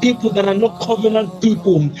the people that are not covenant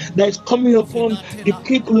people, that is coming upon the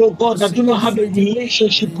people, oh God, that do not have a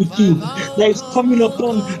relationship with you, that is coming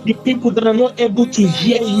upon the people that are not able to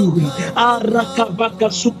hear you. Arakabaka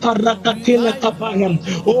sukarakatela kabayam,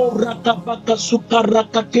 oh rakabaka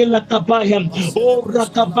sukarakatela kabayam, oh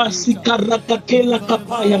rakabasi karakatela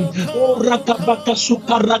kabayam, oh rakabaka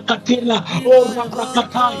sukarakatela, oh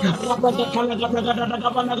rakataya,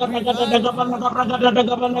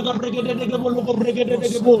 gabalaga brigade de gabologo brigade de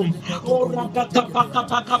gabum. Ora paka paka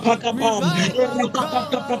paka paka pam. Ora paka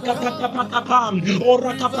paka paka paka pam.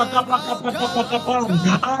 Ora paka paka paka paka pam.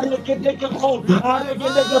 Aregede gabom.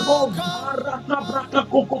 Aregede gabom. Araka braka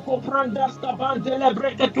koko prandas kabante le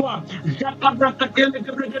breke tua. Jaka braka tele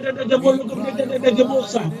brigade de gabologo brigade de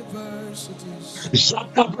gabosa.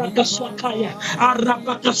 Zakabraka swakaya,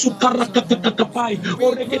 arabaka sukaraka takapai,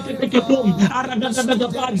 oregete tekebum, aragada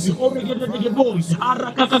gaban, oregete tekebum,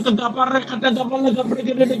 arakaka gabaraka gabalaga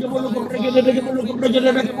bregete tekebulu bregete tekebulu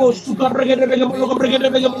bregete tekebus, sukarregete tekebulu bregete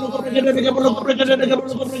tekebulu bregete tekebulu bregete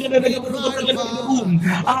tekebulu bregete tekebulu bregete tekebum,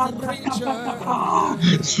 arakapaka,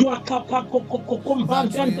 swakapako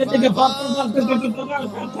kokombantan tekebantan tekebantan,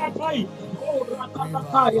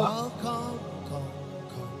 orakapakaya.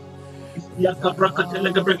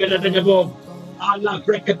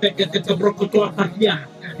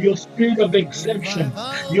 Your spirit of exemption,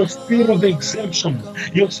 your spirit of exemption,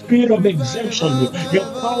 your spirit of exemption, your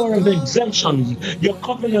power of exemption, your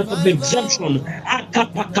covenant of exemption.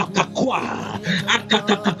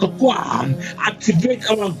 Activate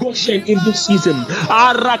our Goshen in this season.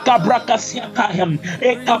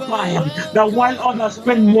 That while others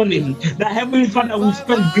spend money, the Heavenly Father will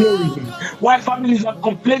spend glory. While families are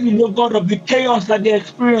complaining, oh God, of the chaos that they're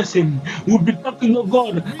experiencing, we'll be talking, oh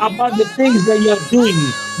God, about the things that you're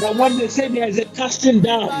doing. That when they say there is a casting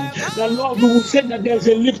down, the Lord will say that there's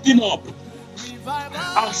a lifting up.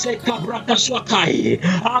 Aseka braka swakai,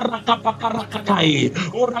 araka pakarakatai,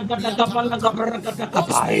 oragada gabala gabarakata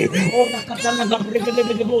kapai, orakatala gabrigade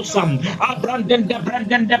de bosam, abranden de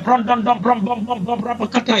brandon dom brom bom bom bom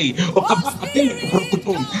rapakatai, okapakatele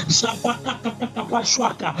kaprokutum, zapaka kataka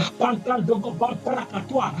swaka, pantan dogo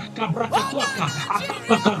pamprakatwa, kabrakatwaka,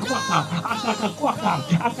 akakakwaka, akakakwaka,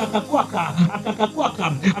 akakakwaka,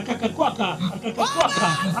 akakakwaka, akakakwaka, akakakwaka,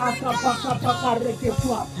 akapaka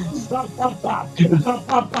reketwa, zapapa.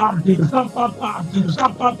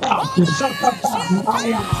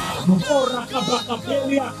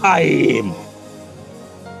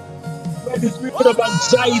 Where the spirit of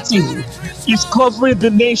anxiety is covering the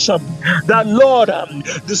nation, that Lord,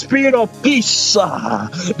 the spirit of peace,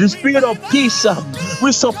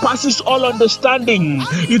 which surpasses all understanding,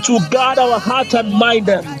 it will guard our heart and mind.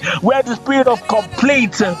 Where the spirit of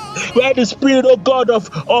complaint, where the spirit, oh God, of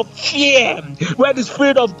fear, where the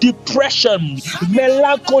spirit of depression,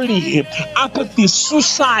 melancholy, apathy,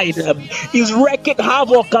 suicide is wreaking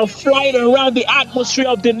havoc and flying around the atmosphere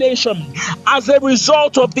of the nation as a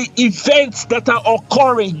result of the events that are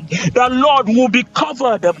occurring, the Lord will be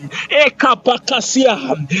covered.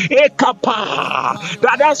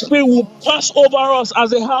 That spirit will pass over us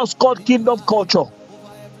as a house called Kingdom Culture.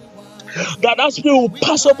 That spirit will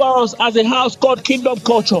pass over us as a house called Kingdom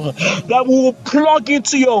Culture. That we will plug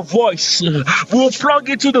into your voice. We will plug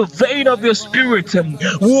into the vein of your spirit. We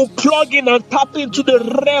will plug in and tap into the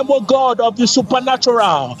realm of God of the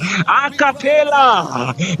supernatural.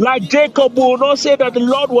 Acapella. Like Jacob will not say that the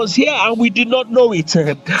Lord was here and we did not know it.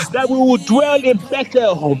 That we will dwell in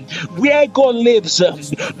Bethel, where God lives.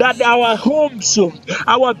 That our homes,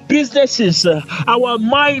 our businesses, our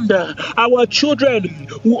mind, our children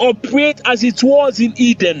will operate as it was in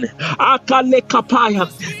Eden.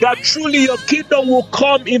 That truly your kingdom will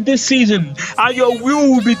come in this season and your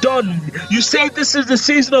will be done. You say this is the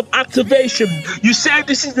season of activation. You say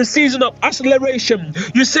this is the season of acceleration.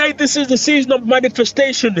 You say this is the season of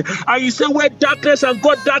manifestation. And you say where darkness and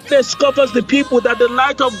God darkness covers the people, that the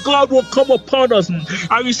light of God will come upon us.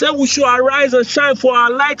 And you say we should arise and shine, for our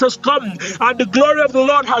light has come and the glory of the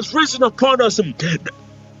Lord has risen upon us.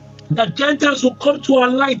 That Gentiles will come to our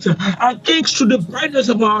light and kings to the brightness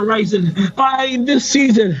of our rising. In this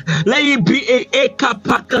season, let it be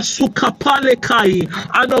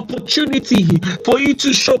an opportunity for you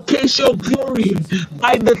to showcase your glory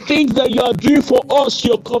by the things that you are doing for us,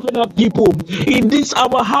 your covenant people, in this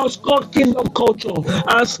our house called Kingdom Culture.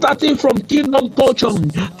 And starting from Kingdom Culture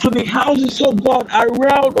to the houses of God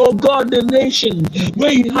around, oh God, the nation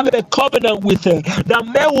where you have a covenant with her, that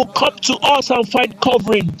men will come to us and find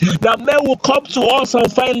covering. That men will come to us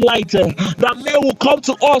and find light. That men will come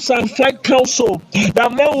to us and find counsel.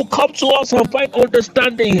 That men will come to us and find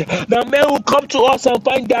understanding. That men will come to us and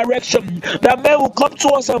find direction. That men will come to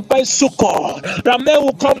us and find succor. That men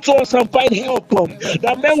will come to us and find help.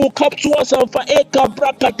 That men will come to us and find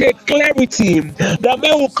clarity. That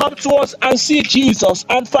men will come to us and see Jesus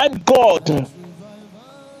and find God.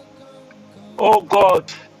 Oh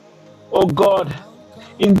God, oh God,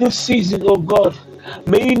 in this season, oh God,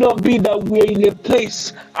 may it not be that we're in a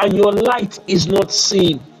place and your light is not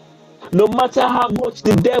seen. No matter how much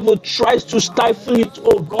the devil tries to stifle it,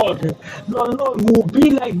 oh God, no, Lord, we will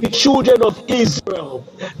be like the children of Israel,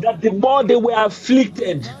 that the more they were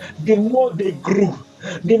afflicted, the more they grew.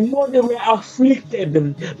 The more they were afflicted,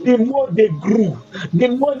 the more they grew. The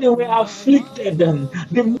more they were afflicted,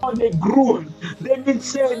 the more they grew. David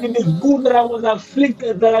said, it is good that I was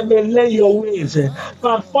afflicted that I may learn your ways.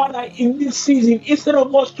 But Father, in this season, instead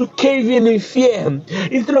of us to cave in fear,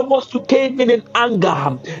 instead of us to cave in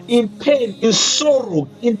anger, in pain, in sorrow,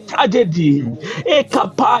 in tragedy,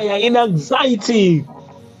 in anxiety,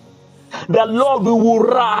 that Lord, we will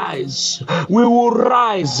rise. We will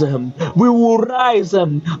rise. We will rise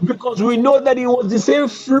because we know that it was the same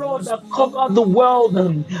flood that covered the world,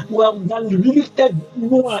 that lifted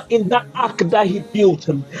Noah in that ark that he built.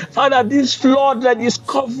 Father, this flood that is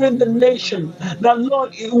covering the nation, that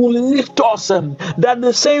Lord, it will lift us. That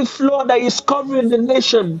the same flood that is covering the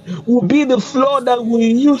nation will be the flood that we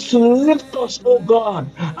use to lift us, oh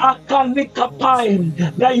God.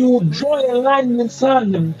 That you will draw a line in the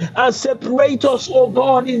sand and separate us, oh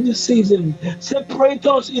God, in this season. Separate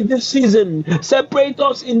us in this season. Separate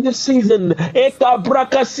us in this season. Eka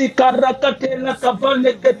braka sika rakatela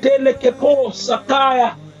kabale ketele kepo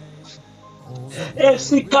sakaya.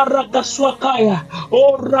 Esikarakaswakaya,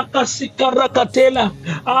 O Rakasikarakatela,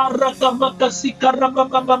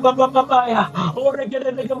 Arakamakasikarabababababaya, O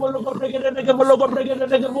Regenegamologo, Regenegamologo,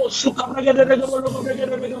 Regenegamolo, Sukaregenegamologo,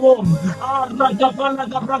 Regenegamolo,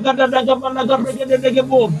 Aragabalaga,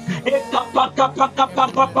 Regenegamolo,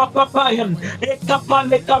 Ekapakapakapapapapaya,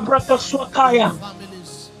 Ekapalekabrakaswakaya.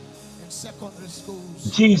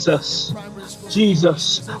 Jesus,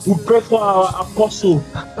 Jesus, we pray for our apostle,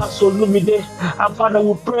 Pastor Lumide, and Father,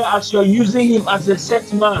 we pray as you're using him as a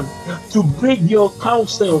set man to bring your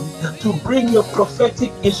counsel, to bring your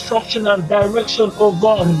prophetic instruction and direction, oh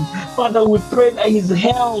God. Father, we pray that his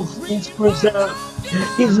health is preserved,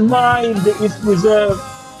 his mind is preserved,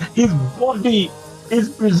 his body is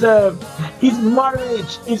preserved, his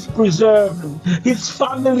marriage is preserved, his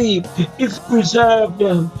family is preserved,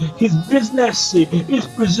 his business is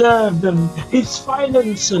preserved, his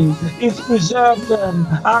finance is preserved.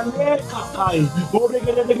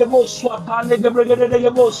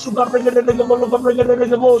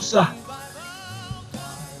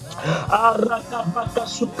 Arakabaka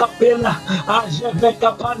sukapela,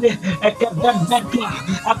 ajevekapane, ekebembetua,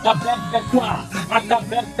 akabembetua,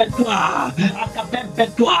 akabembetua,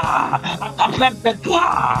 akabembetua, akabembetua,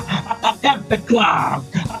 akabembetua,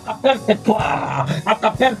 akabembetua,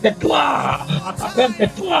 akabembetua,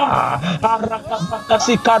 akabembetua, arakabaka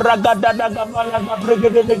sikaragadadagamala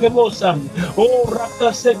gabregedegebosa, o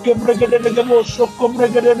rakaseke bregedegeboso,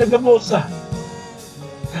 komregedegebosa.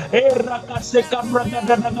 Erakaseka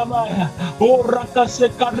bragadagabaya. O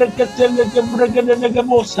rakaseka reketele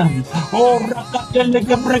gebregedegemosa. O rakatele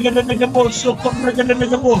gebregedegemoso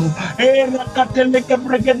gebregedegemo. Erakatele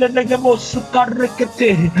gebregedegemoso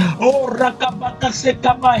karekete. O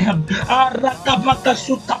rakabakaseka baya. Arakabaka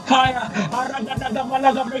sukapaya.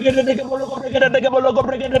 Aragadagabala gebregedegemo gebregedegemo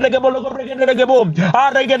gebregedegemo gebregedegemo.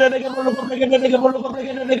 Aragadegemo gebregedegemo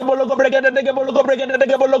gebregedegemo gebregedegemo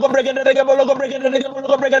gebregedegemo gebregedegemo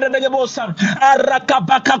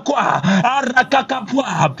Arakabakakwa,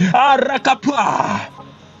 arakakapwa, arakapwa.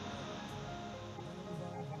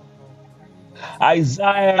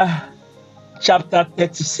 Isaiah chapter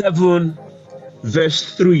 37,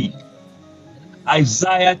 verse 3.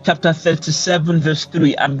 Isaiah chapter 37, verse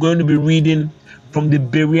 3. I'm going to be reading from the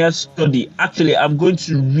Berean study. Actually, I'm going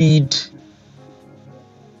to read.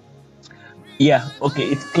 Yeah, okay,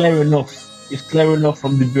 it's clear enough. It's clear enough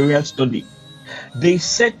from the Berean study. They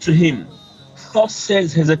said to him, thus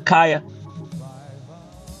says Hezekiah,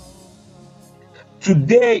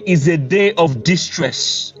 today is a day of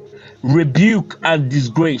distress, rebuke, and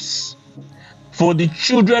disgrace. For the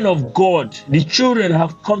children of God, the children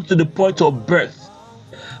have come to the point of birth,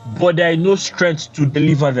 but there is no strength to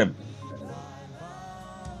deliver them.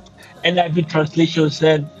 NIV translation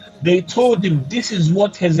said, they told him, this is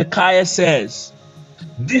what Hezekiah says.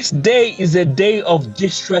 This day is a day of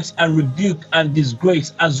distress and rebuke and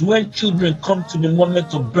disgrace, as when children come to the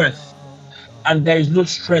moment of birth and there is no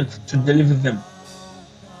strength to deliver them.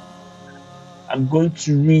 I'm going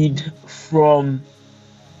to read from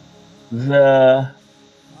there's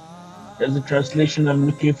a translation I'm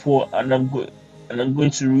looking for, and I'm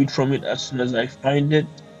going to read from it as soon as I find it.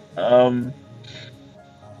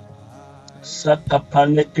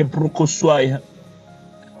 Sakapaleke brokoswaya.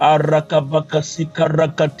 Arakabakasika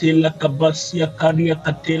rakatela kabasia karia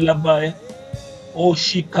katela baya.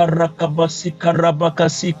 Oshikarakabasika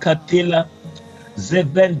rabakasika tela.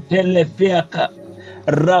 Zebentele feaka.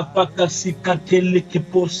 Rapakasikatele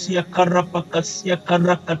keposia karapakasia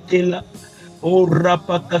karakatela. O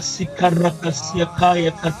rapakasia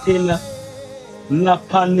kaya katela. La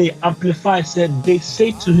Pale Amplify said, they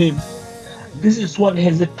say to him, this is what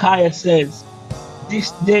Hezekiah says.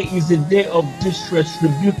 This day is a day of distress,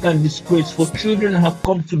 rebuke, and disgrace, for children have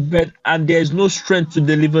come to bed, and there is no strength to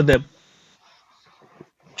deliver them.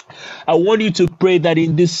 I want you to pray that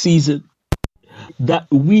in this season, that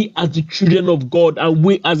we as the children of God and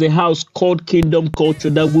we as a house called Kingdom Culture,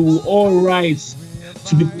 that we will all rise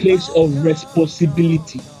to the place of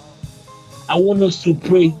responsibility. I want us to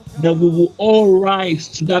pray that we will all rise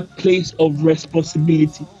to that place of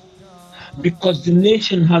responsibility, because the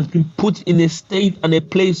nation has been put in a state and a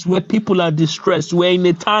place where people are distressed. We're in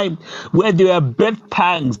a time where there are birth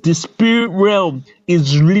pangs. The spirit realm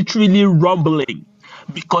is literally rumbling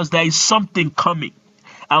because there is something coming.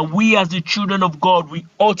 And we as the children of God, we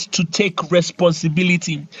ought to take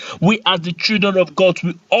responsibility. We as the children of God,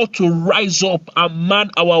 we ought to rise up and man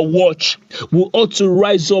our watch. We ought to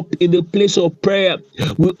rise up in the place of prayer.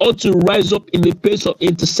 We ought to rise up in the place of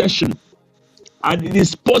intercession. And it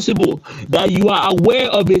is possible that you are aware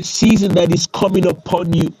of a season that is coming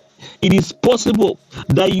upon you. It is possible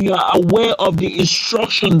that you are aware of the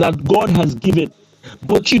instruction that God has given,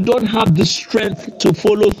 but you don't have the strength to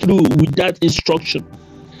follow through with that instruction.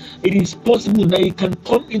 It is possible that you can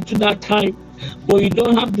come into that time, but you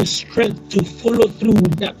don't have the strength to follow through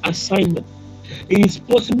with that assignment. It is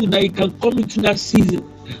possible that you can come into that season,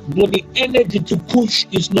 but the energy to push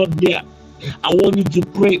is not there. I want you to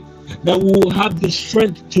pray that we will have the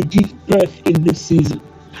strength to give birth in this season.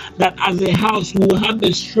 That as a house, we will have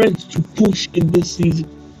the strength to push in this season.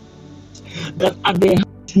 That as a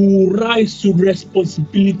house, we will rise to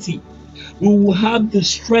responsibility. We will have the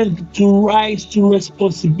strength to rise to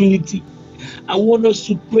responsibility. I want us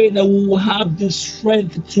to pray that we will have the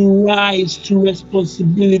strength to rise to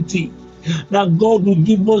responsibility. That God will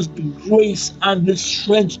give us the grace and the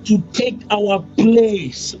strength to take our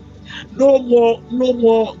place. No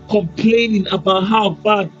more complaining about how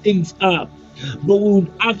bad things are, but we will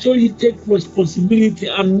actually take responsibility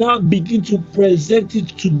and now begin to present it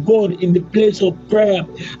to God in the place of prayer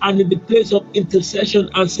and in the place of intercession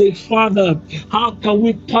and say, Father, how can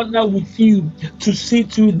we partner with you to see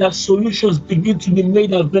to it that solutions begin to be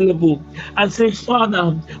made available? And say,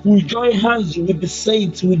 Father, we join hands with the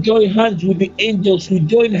saints, we join hands with the angels, we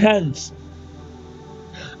join hands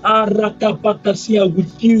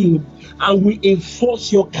with you, and we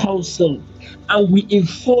enforce your counsel, and we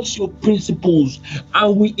enforce your principles,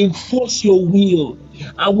 and we enforce your will,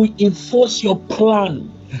 and we enforce your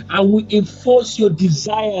plan, and we enforce your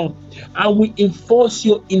desire, and we enforce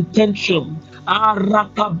your intention.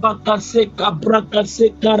 Arakabaka seka braka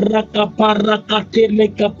seka rakaparakatele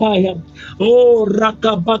kapaya. Oh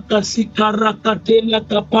rakabaka sika rakatela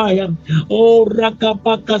kapaya. Oh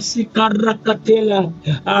rakabaka sika rakatela.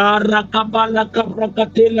 Arakabala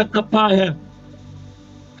kaprakatela kapaya.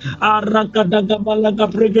 Arakadagabalaga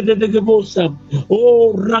pregedegebosa.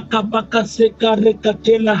 Oh rakabaka seka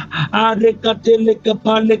rekatela. Arekatele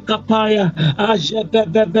kapale kapaya.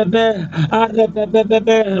 Ajebebebebe.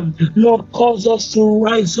 Arebebebebe. Lord, cause us to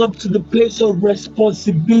rise up to the place of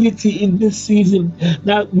responsibility in this season,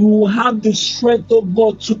 that we will have the strength of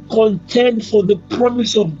God to contend for the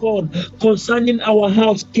promise of God concerning our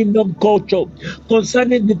house, Kingdom Culture,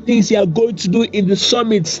 concerning the things you are going to do in the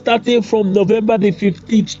summit starting from November the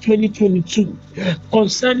 15th, 2022,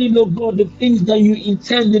 concerning, oh God, the things that you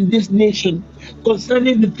intend in this nation,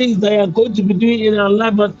 concerning the things that you are going to be doing in our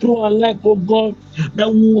life and through our life, oh God, that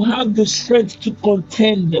we will have the strength to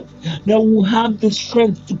contend, that we will have the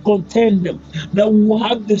strength to contend, that we will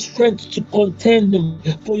have the strength to contend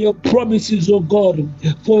for your promises, oh God,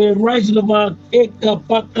 for a rising of our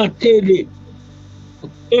Ekapakatele.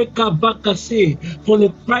 For the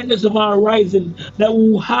brightness of our rising, that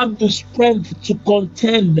we will have the strength to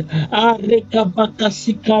contend. Oh,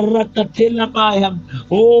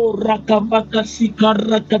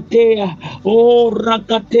 oh,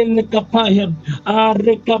 rakatele kapaya.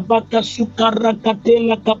 Rekabaka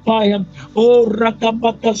sukarakatela kapaya. Oh,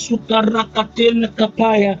 rakabaka sukarakatela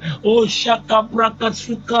kapaya. Oh, shakabraka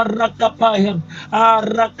sukarakapaya.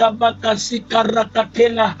 Rakabaka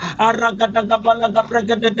sikarakatela. Aragadagabalaga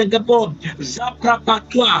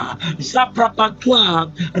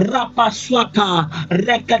Zaprapatwa, Rapaswaka,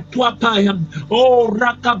 Rekatwapayam, oh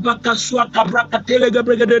Rakabaka Swaka,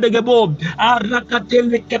 Rakatelegabregadegabo,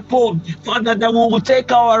 Arakatelekepo. Father, that we will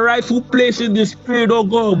take our rightful place in the Spirit, oh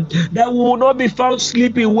God, that we will not be found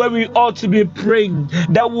sleeping where we ought to be praying,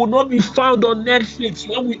 that we will not be found on Netflix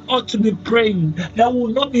when we ought to be praying, that we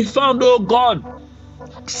will not be found, oh God,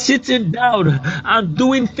 sitting down and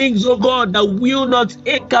doing things, oh God, that will not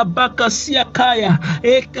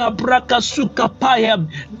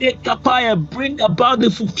bring about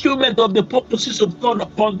the fulfillment of the purposes of God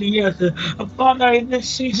upon the earth. Father, in this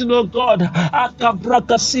season, oh God,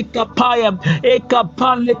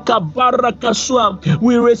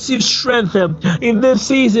 we receive strength in this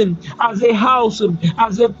season as a house,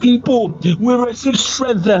 as a people. We receive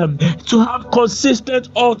strength to have consistent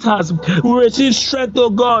altars. We receive strength, oh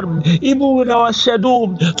God, even with our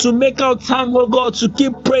schedule, to make our time, oh God, to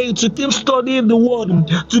keep praying, to keep studying the word,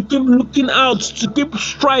 to keep looking out, to keep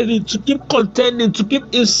striving, to keep contending, to keep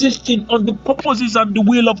insisting on the purposes and the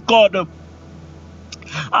will of God.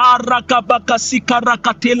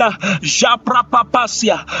 Arakabakasikarakatela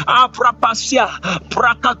japrapapasia aprapasia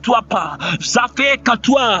prakatuapa zafe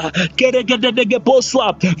katua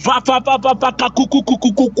keregedegeboswa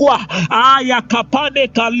vavavavavakakukukukukukua aya kapane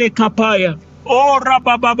kale kapaya ora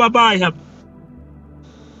babababaya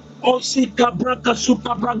osika braka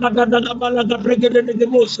suka braka dadagabalaga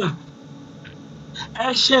bregedegebosa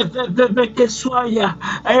Esheveveke swaya,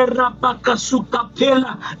 erabaka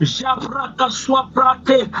sukapela, jabraka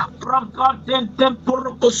swaprate, brakate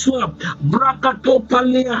temporoko swap, brakato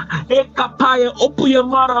palia, ekapaya. Open your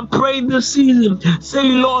mouth and pray in this season. Say,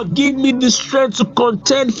 Lord, give me the strength to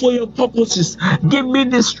contend for your purposes. Give me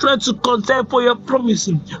the strength to contend for your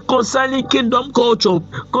promises concerning kingdom culture,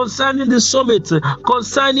 concerning the summit,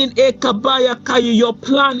 concerning Ekabaya Kaya, your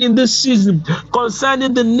plan in this season,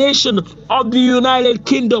 concerning the nation of the United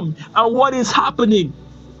Kingdom and what is happening.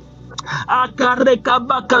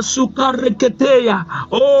 Akarekabaka sukareketeya.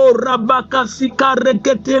 Oh, rabaka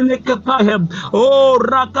sikareketele kapayam. Oh,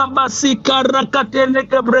 rakabasika rakatele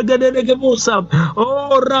kabregede gemusa.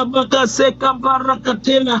 Oh, rabaka seka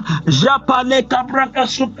barakatela. Japale kabraka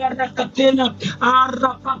sukarakatela.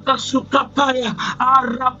 Arapaka sukapaya.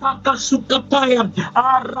 Arapaka sukapaya.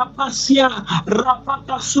 Arapasia.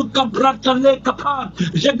 Rapaka sukabratale kapa.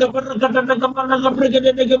 Jagabaragada gamala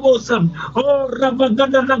bregede gemusa. Oh,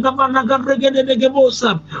 rabagada gamala.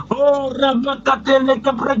 Oh, Rabakatele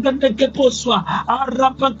Kabregade Keposwa,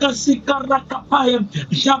 Arapakasika Rakapaya,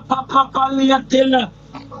 Japapapaliatela.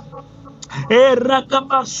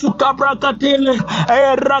 Erakabasuka brakatele,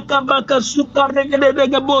 erakabakasuka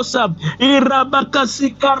regedegebosa,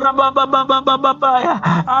 irabakasika rabababababaya,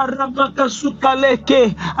 arabakasuka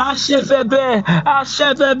leke, ashevebe,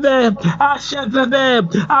 ashevebe, ashevebe,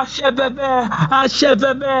 ashevebe,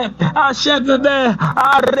 ashevebe, ashevebe,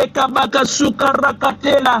 arekabakasuka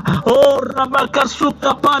rakatela, o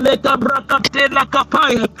rabakasuka pale kabrakatela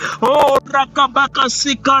kapaya, o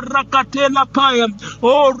rakabakasika rakatela paya,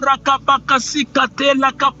 o rakabakasika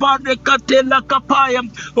tela kapane katela kapaya,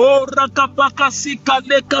 o rakabakasika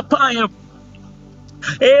le kapaya.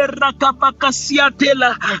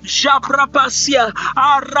 Erakapakasiatela japrapasia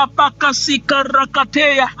arapakasika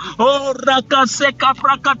rakateya o rakaseka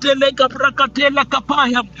prakatele kaprakatela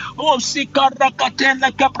kapaya o sika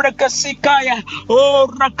rakatela kaprakasikaya o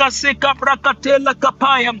rakaseka prakatela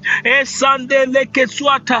kapaya esandele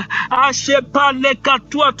keswata ashepale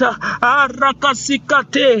katwata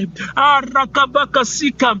arakasikate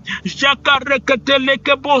arakabakasika jakarekatele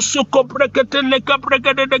kebosu koprekatele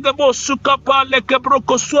kaprekatele kebosu kapale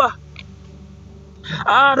Brokoswa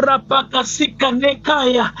Arapakasika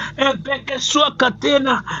nekaya ebekeswa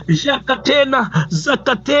katena jakatena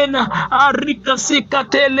zakatena arikasika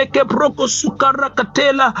tele kebrokosuka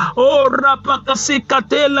rakatela o rapakasika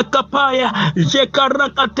tele kapaya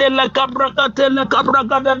jekarakatela kabrakatela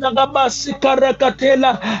kabrakada nagabasika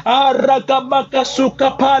rakatela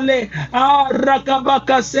arakabakasuka pale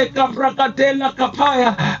arakabakaseka brakatela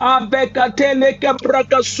kapaya abekatele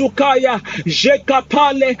kabrakasukaya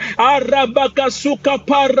jekapale arabakasuka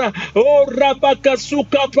para o rabaka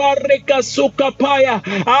suka pare kasuka paya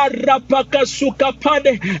arabaka suka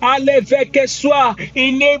pade aleveke swa.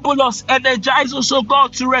 Enable us, energize us, oh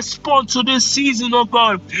God, to respond to this season, oh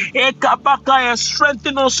God. Ekabaka,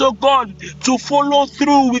 strengthen us, oh God, to follow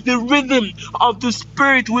through with the rhythm of the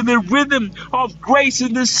Spirit, with the rhythm of grace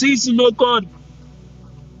in this season, oh God.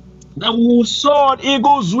 That we will soar on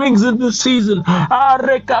eagle's wings in this season. That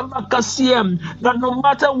no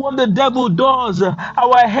matter what the devil does,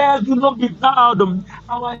 our heads will not be bowed,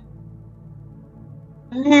 our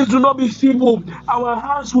knees will not be feeble, our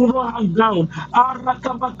hands will not hang down.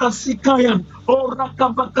 Arakabakasikayam, O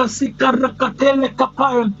Rakabakasika Rakatele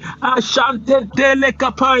Kapayam, Ashante Tele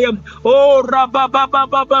Kapayam, O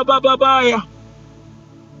Rabababababababaya.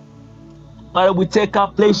 Father, we take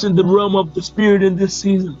our place in the realm of the Spirit in this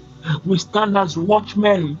season. We stand as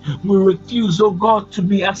watchmen. We refuse, oh God, to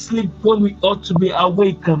be asleep when we ought to be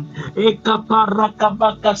awakened.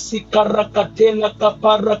 Ekaparakabakasikarakatela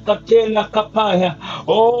kaparakatela kapaya.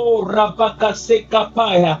 Oh,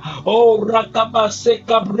 rabakasekapaya. Oh,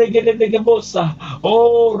 rakabaseka bregedegebosa.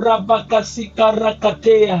 Oh,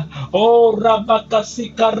 rabakasikarakatea. Oh,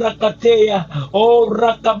 rabakasikarakatea. Oh,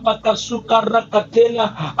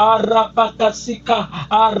 rakabakasukarakatela. Arabakasika.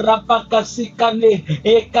 Arabakasikale.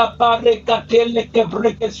 Ekaparekatele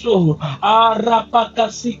kebrekeso.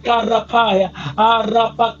 Arabakasikarapaya.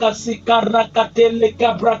 Arabakasikarakatele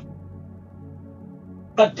kabrak.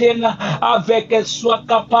 Katela avec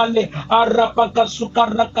swakapale arapaka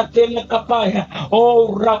sukarakatele kapaya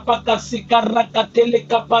oh rapaka sikarakatele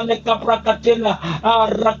kapale kaprakatela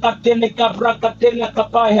arakatele kaprakatela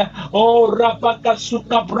kapaya oh rapaka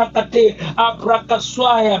sukaprakate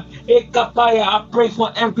abrakaswaya ekapaya. I pray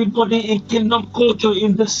for everybody in Kingdom Culture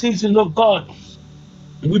in the season of God.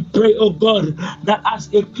 We pray, oh God, that as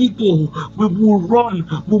a people we will run,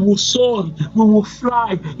 we will soar, we will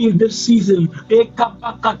fly in this season. That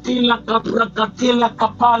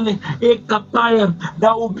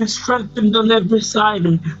will be strengthened on every side.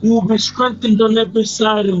 We will be strengthened on every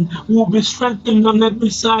side. We will be strengthened on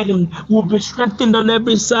every side. We will be strengthened on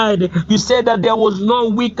every side. You said that there was no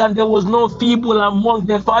weak and there was no feeble among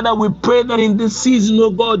them. Father, we pray that in this season,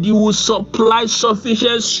 oh God, you will supply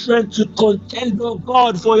sufficient strength to contend, oh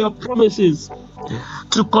God, for your promises,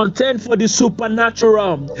 to contend for the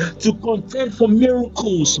supernatural, to contend for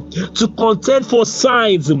miracles, to contend for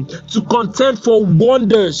signs, to contend for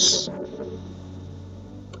wonders.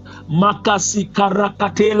 Makasi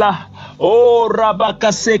karakatela. Oh,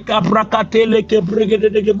 rabakaseka brakatele ke brigade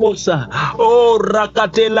de gebosa. Oh,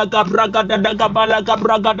 rakatela kabragada dagabala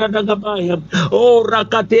kabragada dagabaya. Oh,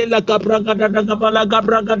 rakatela kabragada dagabala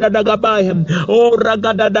kabragada dagabaya. Oh,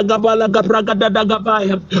 ragada dagabala kabragada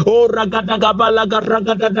dagabaya. Oh, ragada gabala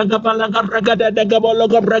kabragada dagabala kabragada dagabala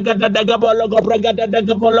kabragada dagabala kabragada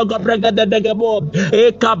dagabala kabragada dagabo.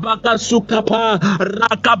 Ekabaka sukapa,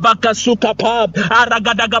 rakabaka sukapa,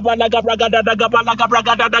 aragada gabala kabragada dagabala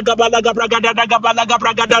kabragada dagabala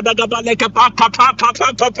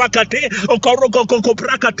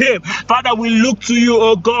Father, we look to you,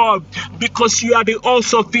 oh God, because you are the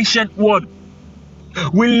all-sufficient one.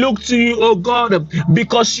 We look to you, oh God,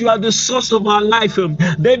 because you are the source of our life.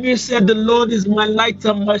 David said, the Lord is my light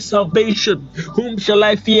and my salvation. Whom shall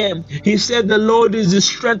I fear? He said, the Lord is the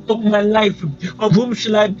strength of my life. Of whom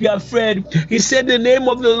shall I be afraid? He said, the name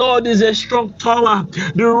of the Lord is a strong tower.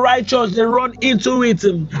 The righteous, they run into it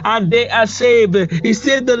and they are saved. He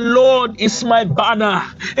said, the Lord is my banner.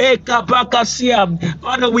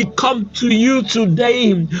 Father, we come to you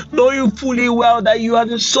today, knowing fully well that you are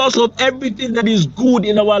the source of everything that is good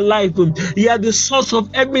in our life. You are the source of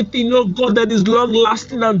everything, oh God, that is long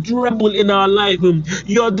lasting and durable in our life.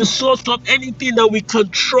 You are the source of anything that we can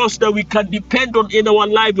trust, that we can depend on in our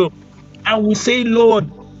life. And we say,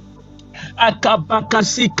 Lord,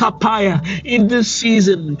 in this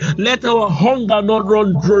season, let our hunger not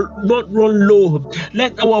run low.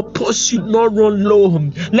 Let our pursuit not run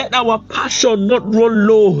low. Let our passion not run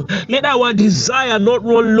low. Let our desire not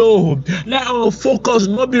run low. Let our focus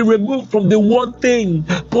not be removed from the one thing.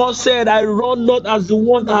 Paul said, I run not as the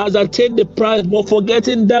one that has attained the prize, but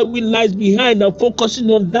forgetting that which lies behind and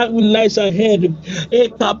focusing on that which lies ahead.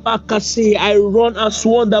 I run as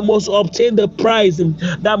one that must obtain the prize,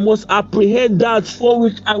 that must apprehend that for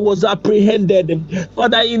which I was apprehended.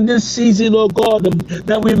 Father, in this season, oh God,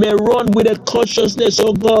 that we may run with a consciousness,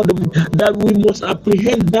 oh God, that we must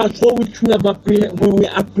apprehend that for which we have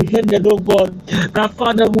apprehended, oh God. That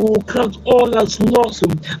Father, we will count all as loss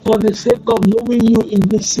for the sake of knowing you in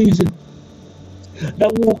this season.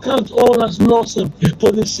 That we will count all as loss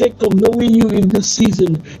for the sake of knowing you in this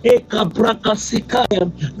season.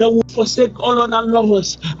 That we will forsake all other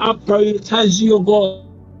lovers and prioritize you, God.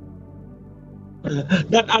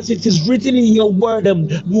 That as it is written in your word,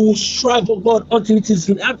 we will strive, oh God, until it is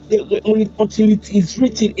written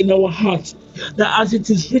in our hearts. That as it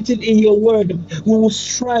is written in your word, we will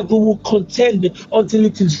strive, we will contend until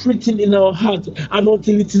it is written in our heart and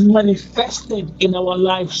until it is manifested in our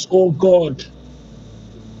lives, oh God.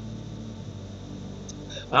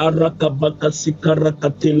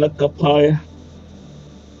 Arakabakasikarakatela kapaya.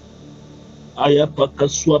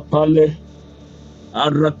 Ayapakaswapale.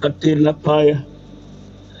 Arakatela paya.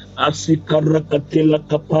 Asikarakatela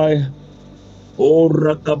kapaya. O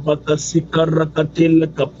rakabakasikarakatela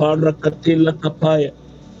kaparakatela kapaya.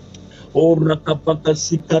 O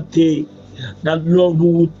rakabakasikate. That Lord, we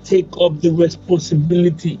will take up the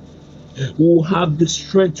responsibility We will have the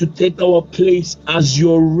strength to take our place as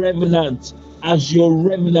your remnant,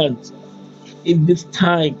 in this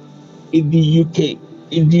time, in the UK,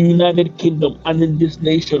 in the United Kingdom, and in this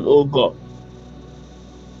nation, oh God.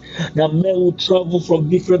 That men will travel from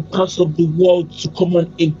different parts of the world to come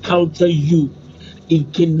and encounter you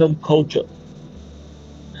in kingdom culture.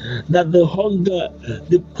 That the hunger,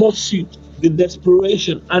 the pursuit, the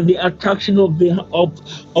desperation, and the attraction of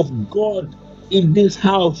God in this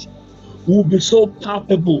house will be so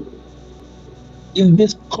palpable in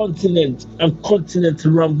this continent and continents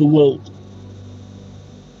around the world.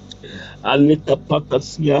 Aleta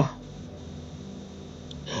pakasia,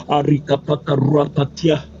 arika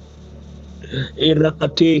pakarapatia,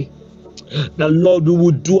 erakate. The Lord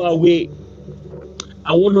will do away.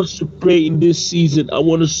 I want us to pray in this season. I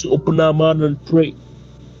want us to open our mouth and pray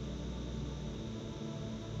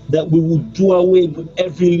that we will do away with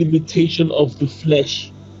every limitation of the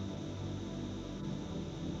flesh.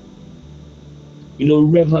 You know,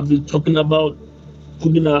 Rev have been talking about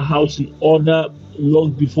putting our house in order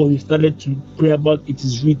long before he started to pray about it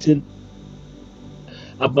is written,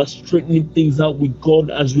 about straightening things out with God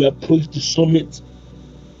as we approach the summit,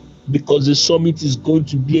 because the summit is going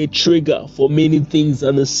to be a trigger for many things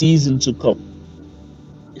and a season to come.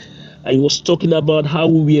 And he was talking about how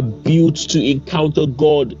we were built to encounter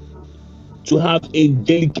God, to have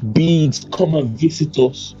angelic beings come and visit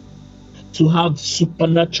us, to have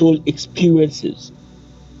supernatural experiences,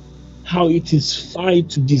 how it is fine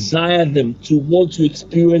to desire them, to want to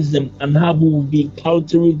experience them, and how we will be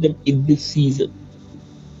encountering them in this season.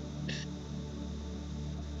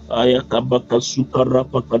 Ayakabaka sukara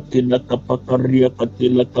pakatela kapakaria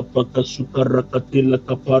katela kapaka sukara katela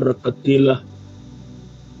kapara katela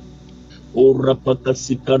ora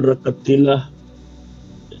pakasikara katela.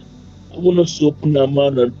 I want us to open our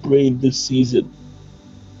mouth and pray in this season.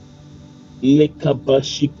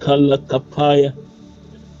 Lekabashikala kapaya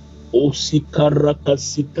osikara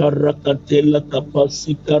kasikara katela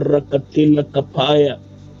kapasikara katela kapaya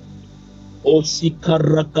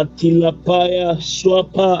osikara katila paya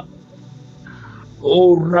swapa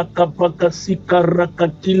o rakapakasika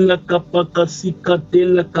rakatila kapakasika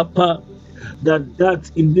tela kapa.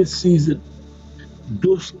 That in this season,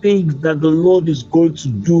 those things that the Lord is going to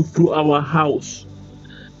do through our house,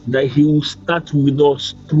 that he will start with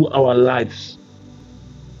us through our lives,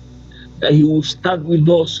 that he will start with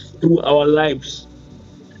us through our lives,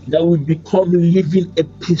 that we become living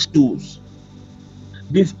epistles.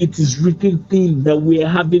 This it is written thing that we are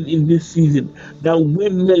having in this season, that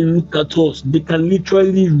when men look at us, they can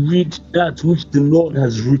literally read that which the Lord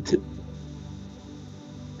has written.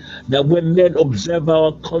 That when men observe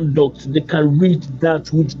our conduct, they can read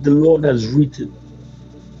that which the Lord has written.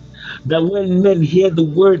 That when men hear the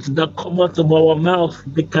words that come out of our mouth,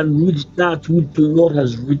 they can read that which the Lord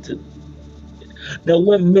has written. That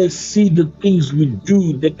when men see the things we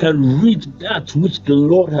do, they can read that which the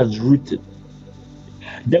Lord has written.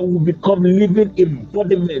 That we become living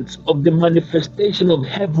embodiments of the manifestation of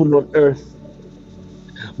heaven on earth.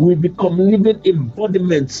 We become living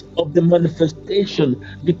embodiments of the manifestation,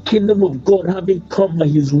 the kingdom of God having come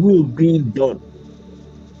and his will being done.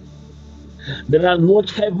 There are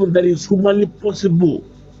not heaven that is humanly possible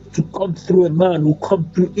to come through a man who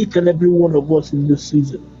come through each and every one of us in this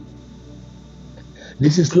season.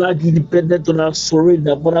 This is largely dependent on our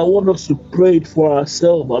surrender, but I want us to pray it for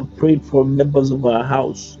ourselves and pray it for members of our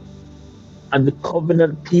house and the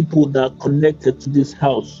covenant people that are connected to this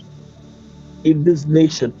house, in this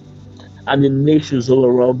nation and in nations all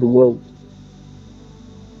around the world.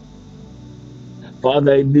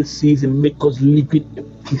 Father, in this season, make us living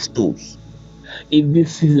epistles. In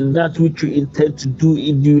this season, that which you intend to do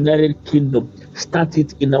in the United Kingdom, start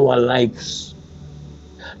it in our lives.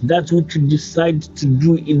 That which you decide to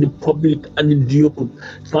do in the public and in the open,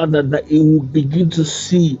 Father, that it will begin to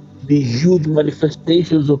see the huge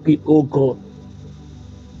manifestations of it, oh God,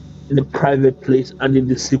 in the private place and in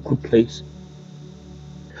the secret place.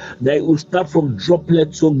 That it will start from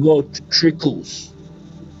droplets, oh God, to trickles.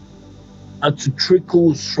 And to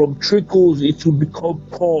trickles, from trickles, it will become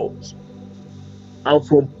pours. And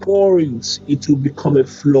from pourings, it will become a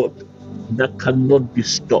flood that cannot be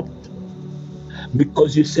stopped.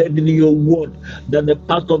 Because you said in your word that the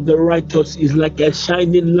path of the righteous is like a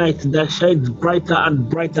shining light that shines brighter and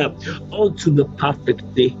brighter unto the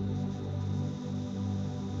perfect day.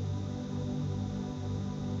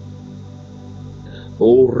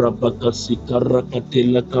 O Rabakasika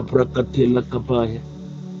Rakatela Kaprakatela Kapaya.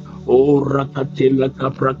 O Rakatela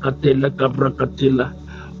Kaprakatela Kaprakatela.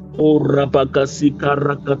 O Rabakasika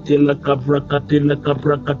Rakatela Kaprakatela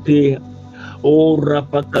Kaprakatea. O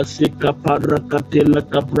rapakasika parakatela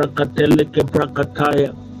kabrakatele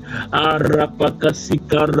kebrakataya.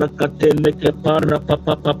 Arapakasika rakatele kepara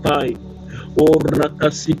papapapai. O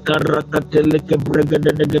rakasika rakatele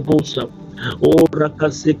kebregede negebusa. O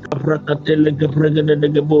rakasika rakatele kebregede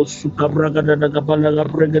negebusu kabragada nagabala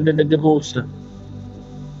gabregede negebusa.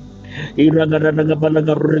 Iragada nagabala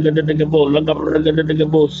gabregede negebo, lagabregede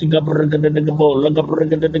negebo, sigabregede negebo,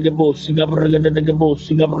 lagabregede negebo, sigabregede negebo,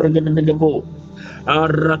 sigabregede negebo.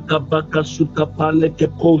 Arakabaka sukapale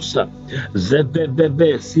keposa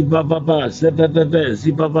zebebebe sibababa zebebebe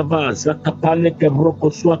zibababa zakapale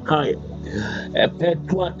kebroko swakaya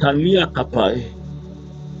epetwa talia kapai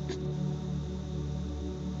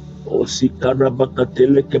osikarabaka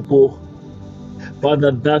telekepo.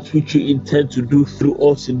 Father, that which you intend to do through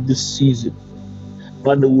us in this season,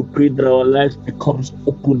 Father, we pray that our lives becomes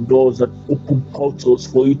open doors and open portals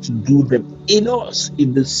for you to do them in us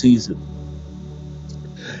in this season.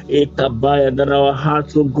 That our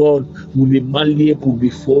hearts, oh God, will be malleable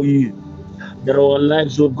before you. That our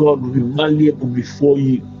lives, oh God, will be malleable before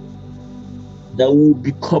you. That we will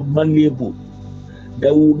become malleable.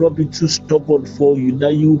 That we will not be too stubborn for you.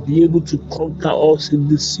 That you will be able to conquer us in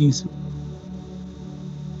this season.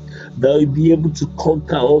 That you will be able to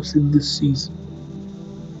conquer us in this season.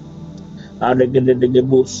 Oh,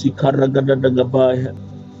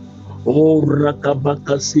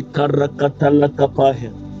 rakabaka sikarakatala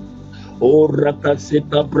kapaya. O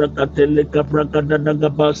rakaseka brakatele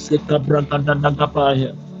kabrakadadagabaseka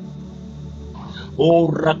brakadadagabaya. O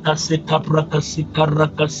rakaseka brakasika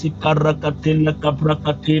rakasika rakatela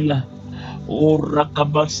kabrakatela. O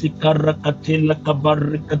rakabasika rakatela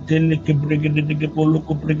kabarikatele kebrigedegepolo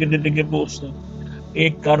kubregedegebosa.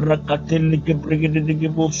 E karakatele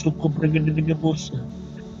kebrigedegeboso kubregedegebosa.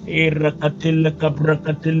 E rakatela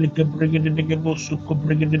kabrakatele kebrigedegeboso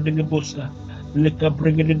kubregedegebosa. Leka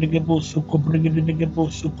brigade de gebosu, cobrigade de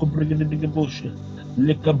gebosu, cobrigade de gebosha.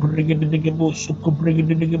 Leka brigade de gebosu,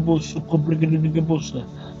 cobrigade de gebosu, cobrigade de gebosa.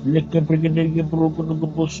 Leka brigade de gebrogo de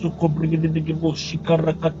gebosu, cobrigade de geboshi,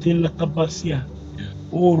 karakatela kabasia.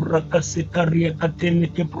 O rakase karia katele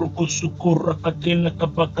ke prokosu, korakatela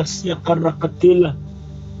kabakasia, karakatela.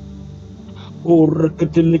 O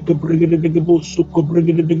rakatele ke brigade de gebosu,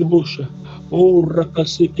 cobrigade de gebosha. O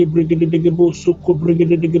rakaseke brigade de geboso, co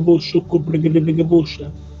brigade de geboso, co brigade de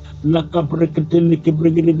gebosha. La cabrecatele que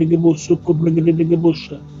brigade de geboso, co brigade de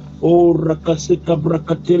gebosha. O rakaseka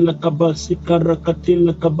bracatela cabasi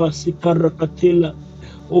caracatela cabasi caracatela.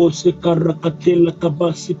 O se caracatela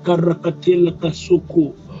cabasi caracatela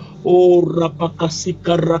casuku. O rapacasi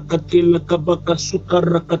caracatela cabakasu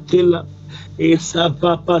caracatela. Esa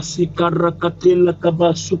papa si caracatela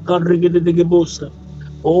cabasu carrigade de gebosa.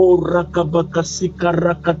 O rakabakasika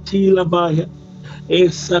rakatila baya.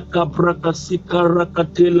 Esa kabrakasika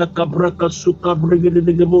rakatila kabrakasuka brigade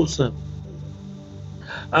de gebosa.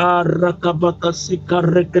 A rakabakasika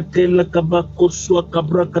rekatela kabakosua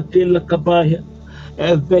kabrakatela kabaya.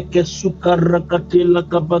 Eveke suka rakatela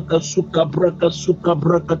kabakasuka brakasuka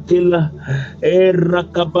brakatela. E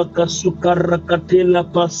rakabaka suka rakatela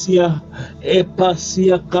pasia. E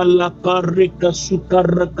pasia kalaparika suka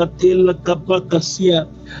rakatela kabakasia.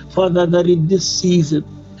 Father, that in this season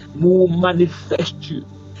we will manifest you.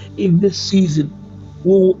 In this season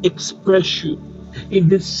we will express you. In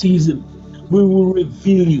this season we will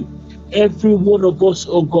reveal you. Every one of us,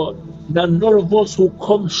 oh God, that none of us will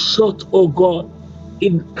come short, oh God,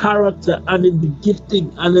 in character and in the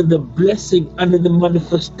gifting and in the blessing and in the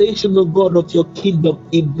manifestation, of God, of your kingdom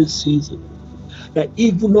in this season. That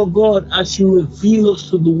even, oh God, as you reveal us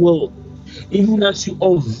to the world, even as you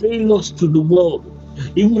unveil us to the world,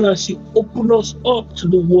 even as you open us up to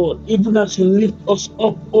the world, even as you lift us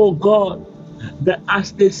up, oh God, that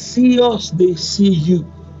as they see us, they see you.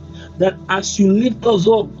 That as you lift us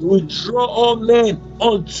up, we draw all men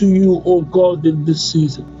unto you, oh God, in this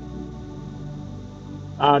season.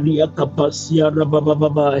 Aria kapasia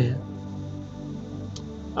rabababaya.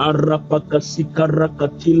 Arapakasika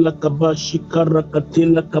rakatila kabashi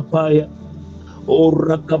karakatila kapaya. O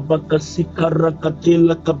rakabakasika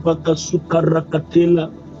rakatila kabakasuka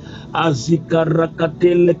rakatila. Azika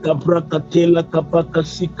rakatele kabrakatela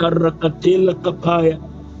kabakasika rakatela kapaya.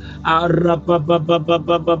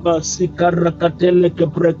 Arababababababa sika rakatele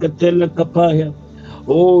kabrakatela kapaya.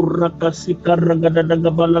 O rakasika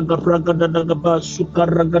ragadadagabala ragadadagaba suka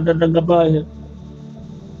ragadadagabaya.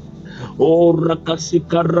 O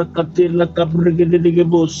rakasika rakatela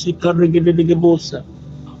kabrigedegebo sika regedegebosa.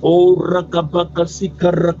 O rakabaka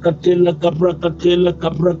sikarakatela kabrakatela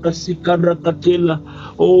kabrakasikarakatela.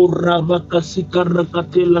 O rabaka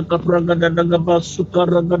sikarakatela kabragadagaba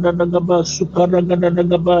sukaragadagaba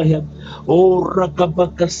sukaragadagaba. O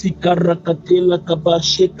rakabaka sikarakatela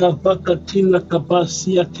kabasheka vakatela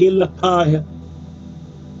kabasia tela paya.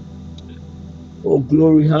 Oh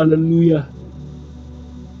glory, hallelujah.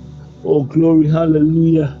 Oh glory,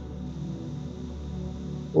 hallelujah.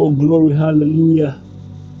 Oh glory, hallelujah.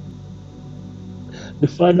 The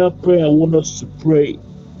final prayer I want us to pray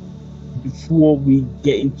before we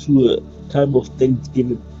get into a time of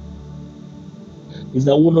thanksgiving is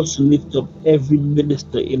I want us to lift up every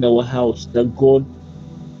minister in our house that God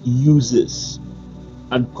uses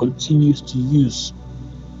and continues to use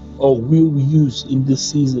or will use in this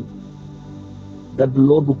season. That the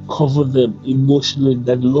Lord will cover them emotionally,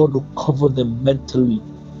 that the Lord will cover them mentally,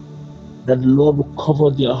 that the Lord will cover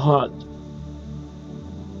their heart,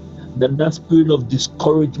 that that spirit of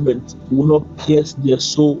discouragement will not pierce their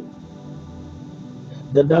soul,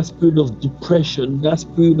 that that spirit of depression, that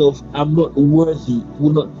spirit of I'm not worthy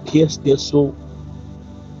will not pierce their soul,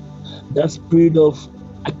 that spirit of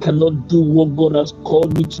I cannot do what God has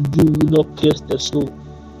called me to do will not pierce their soul.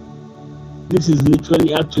 This is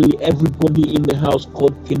literally actually everybody in the house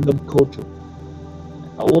called Kingdom Culture.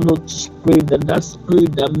 I want us to pray that that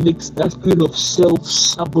spirit that makes that spirit of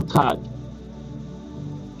self-sabotage,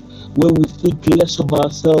 where we think less of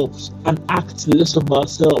ourselves and act less of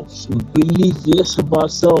ourselves, believe less of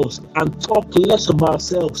ourselves and talk less of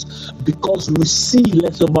ourselves because we see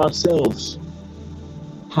less of ourselves,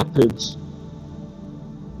 happens,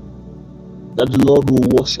 that the Lord will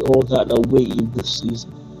wash all that away in this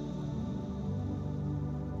season.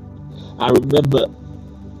 I remember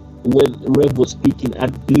when Rev was speaking, I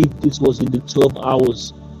believe this was in the 12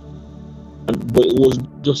 hours, but it was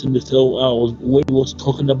just in the 12 hours when he was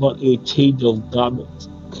talking about a change of garments.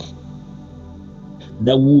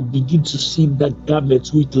 That we'll begin to see that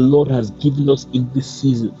garment which the Lord has given us in this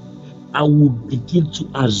season, and we'll begin to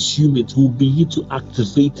assume it, we'll begin to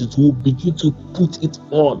activate it, we'll begin to put it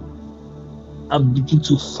on and begin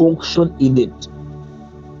to function in it.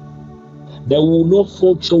 That we will not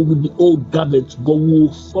function with the old garments, but we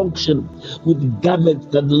will function with the garments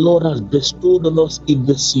that the Lord has bestowed on us in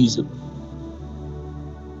this season.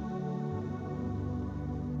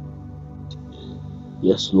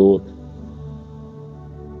 Yes, Lord.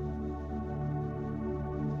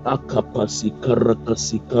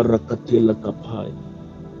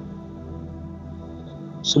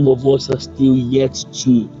 Some of us are still yet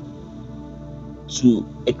to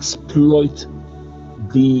exploit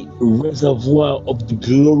the reservoir of the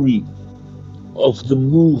glory of the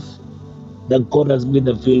move that God has made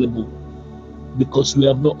available, because we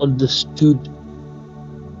have not understood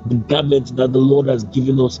the garments that the Lord has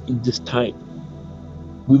given us in this time.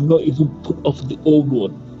 We've not even put off the old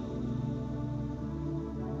one.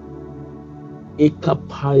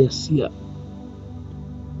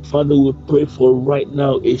 Father, we pray for right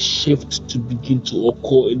now a shift to begin to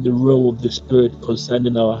occur in the realm of the Spirit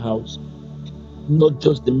concerning our house. Not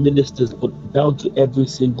just the ministers, but down to every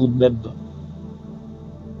single member.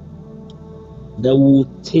 That we will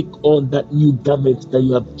take on that new garment that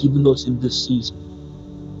you have given us in this season.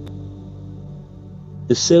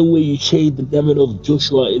 The same way you changed the garment of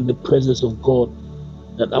Joshua in the presence of God,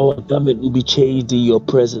 that our garment will be changed in your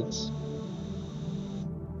presence.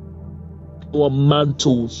 Our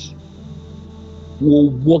mantles will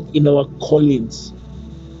walk in our callings,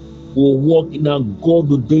 will walk in our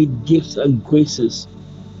God-ordained gifts and graces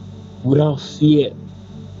without fear,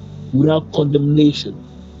 without condemnation,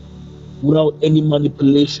 without any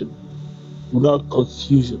manipulation, without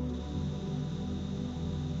confusion,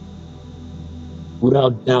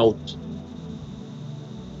 without doubt.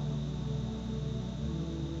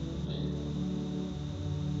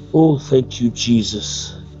 Oh, thank you,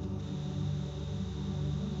 Jesus.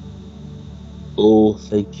 Oh,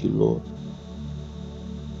 thank you, Lord.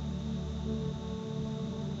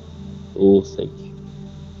 Oh, thank you.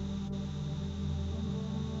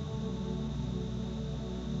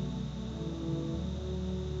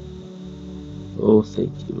 Oh,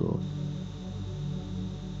 thank you, Lord.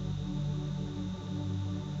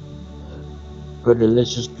 Brother,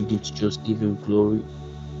 let's just begin to just give him glory.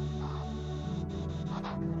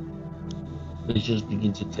 Let's just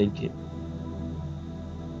begin to thank him.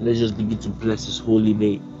 Let's just begin to bless his holy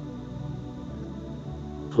name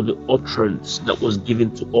for the utterance that was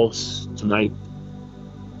given to us tonight.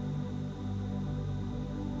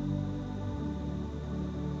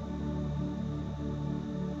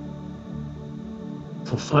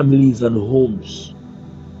 For families and homes.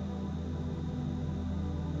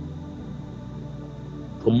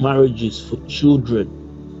 for marriages, for children.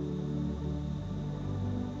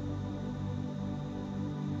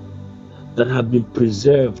 That have been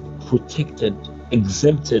preserved, protected,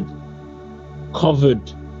 exempted,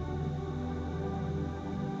 covered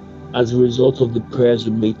as a result of the prayers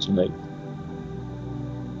we made tonight.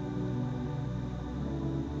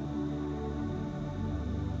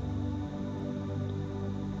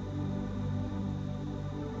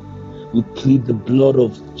 We plead the blood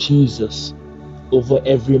of Jesus over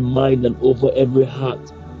every mind and over every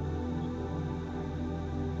heart.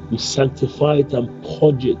 We sanctify it and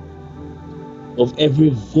purge it of every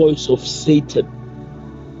voice of Satan,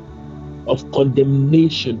 of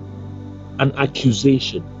condemnation and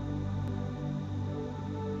accusation.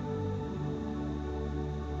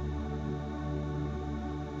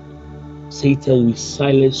 Satan, we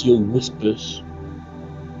silence your whispers.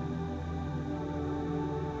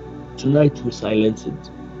 Tonight we silence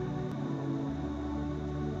it.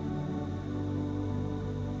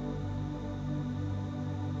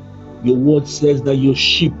 Your word says that your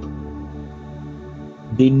sheep,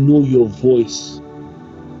 they know your voice.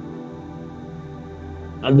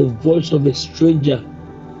 And the voice of a stranger,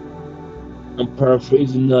 I'm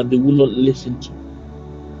paraphrasing now, they will not listen to.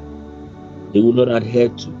 They will not adhere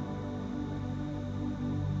to.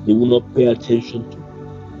 They will not pay attention to.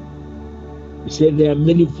 He said there are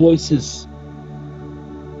many voices.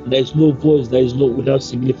 There is no voice that is not without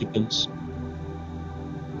significance.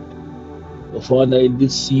 But Father, in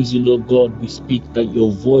this season, oh God, we speak that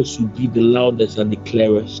your voice will be the loudest and the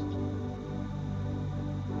clearest.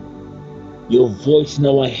 Your voice in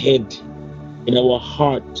our head, in our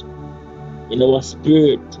heart, in our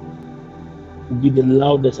spirit will be the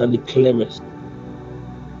loudest and the clearest.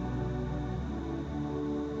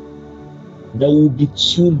 That will be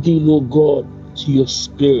tuned in, oh God, to your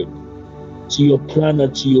spirit, to your plan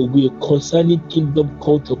and to your will concerning kingdom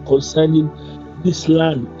culture, concerning this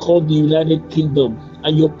land called the United Kingdom,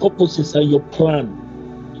 and your purposes and your plan.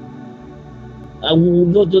 And we will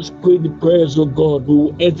not just pray the prayers, oh God, we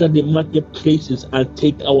will enter the marketplaces and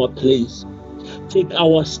take our place, take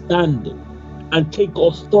our stand, and take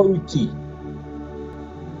authority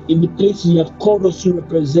in the places you have called us to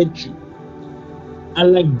represent you.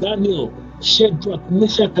 And like Daniel, Shadrach,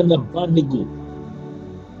 Meshach, and Abednego,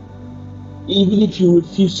 even if you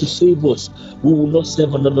refuse to save us, we will not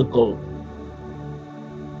serve another God.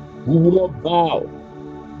 We will not bow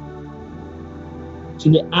to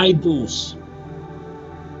the idols.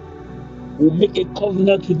 We will make a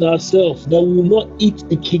covenant with ourselves that we will not eat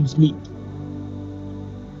the king's meat.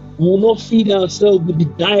 We will not feed ourselves with the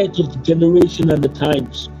diet of the generation and the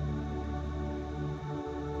times.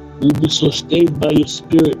 We will be sustained by your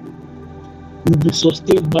spirit. We will be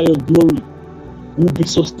sustained by your glory. We will be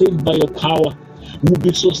sustained by your power. We will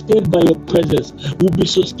be sustained by your presence. We will be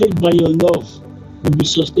sustained by your love. We will be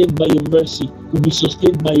sustained by your mercy. We will be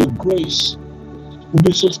sustained by your grace. We will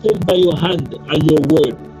be sustained by your hand and your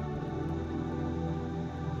word.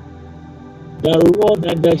 Thy rod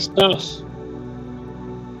and thy staff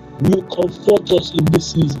will comfort us in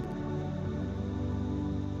this season.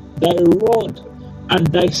 Thy rod and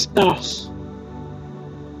thy staff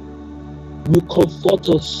will comfort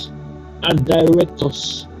us and direct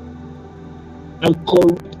us and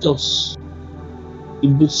correct us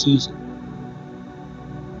in this season.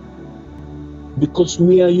 Because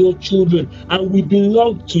we are your children and we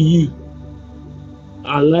belong to you.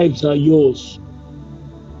 Our lives are yours.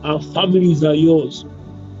 Our families are yours.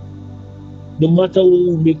 No matter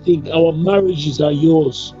what we may think, our marriages are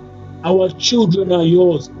yours. Our children are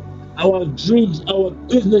yours. Our dreams, our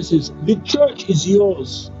businesses, the church is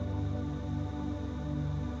yours.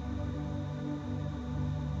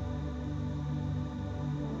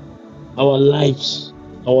 Our lives,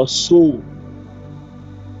 our soul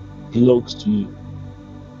belongs to you.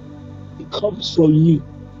 It comes from you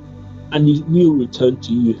and it will return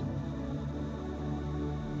to you.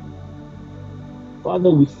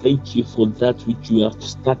 Father, we thank you for that which you have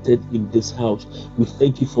started in this house. We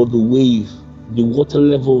thank you for the wave, the water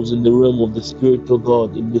levels in the realm of the Spirit of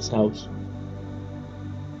God in this house.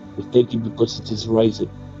 We thank you because it is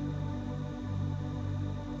rising.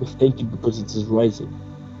 We thank you because it is rising.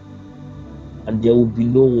 And there will be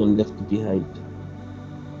no one left behind.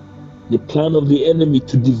 The plan of the enemy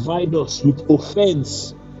to divide us with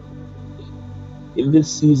offense in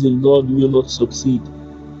this season, God, will not succeed.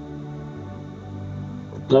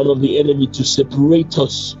 The plan of the enemy to separate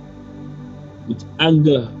us with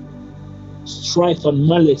anger, strife, and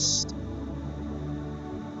malice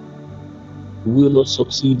will not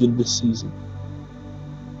succeed in this season.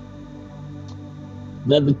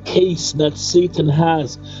 that the case that Satan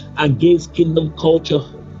has against kingdom culture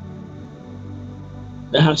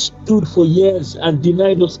that has stood for years and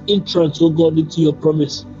denied us entrance, oh God, into your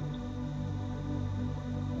promise,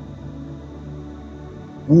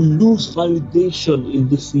 will lose validation in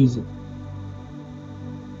this season.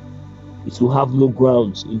 It will have no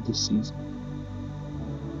grounds in this season.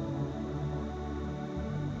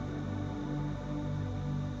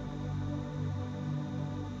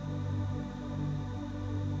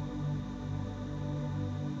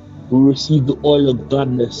 We receive the oil of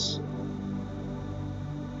gladness.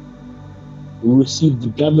 We receive the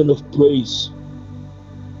garment of praise.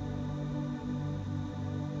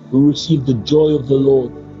 We receive the joy of the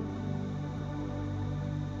Lord.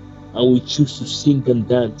 And we choose to sing and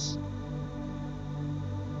dance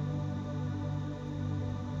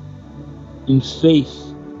in faith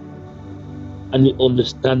and in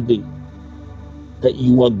understanding that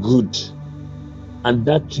you are good, and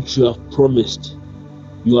that which you have promised,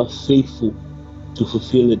 you are faithful to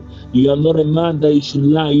fulfill it. You are not a man that you should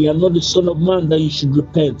lie. You are not the son of man that you should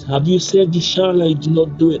repent. Have you said you shall and you do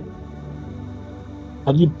not do it?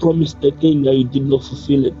 Have you promised a thing that you did not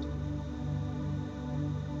fulfill it?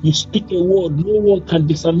 You speak a word, no one can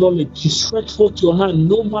disannul it. You stretch forth your hand,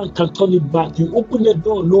 no man can turn it back. You open a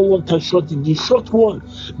door, no one can shut it. You shut one,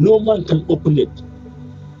 no man can open it.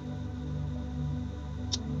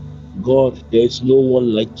 God, there is no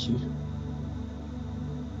one like you.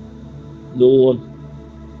 No one,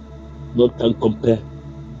 none can compare.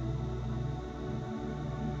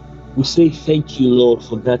 We say thank you, Lord,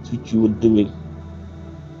 for that which you are doing.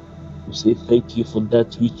 We say thank you for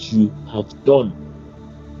that which you have done.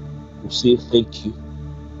 We say thank you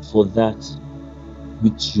for that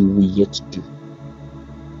which you will yet do.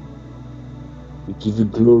 We give you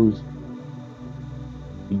glory.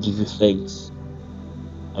 We give you thanks.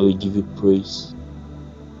 And we give you praise.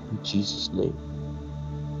 In Jesus' name.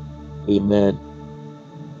 Amen.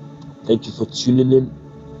 Thank you for tuning in.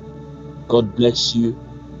 God bless you.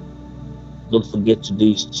 Don't forget,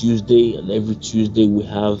 today is Tuesday, and every Tuesday we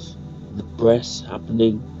have the press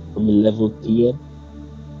happening from 11 p.m.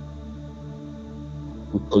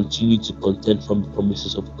 We continue to contend from the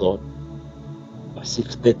promises of God. At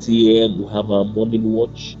 6:30 a.m. we have our morning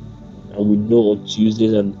watch, and we know on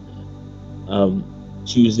Tuesdays and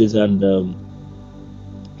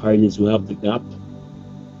Fridays we have the gap.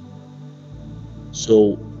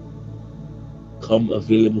 So come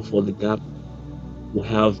available for the gap. We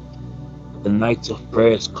have the nights of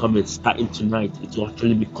prayers coming, starting tonight. It will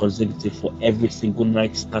actually be consecutive for every single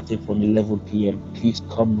night, starting from 11 p.m. Please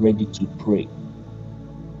come ready to pray.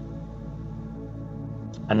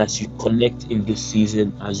 And as you connect in this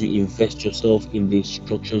season, as you invest yourself in the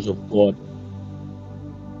instructions of God,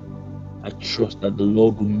 I trust that the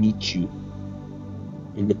Lord will meet you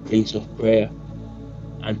in the place of prayer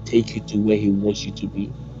and take you to where He wants you to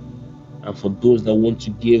be. And for those that want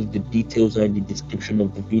to give, the details are in the description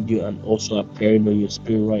of the video and also appearing on your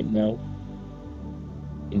spirit right now.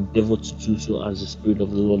 Endeavor to do so as the Spirit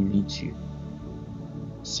of the Lord leads you.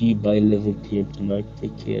 See you by 11 p.m. tonight.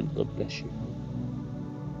 Take care and God bless you.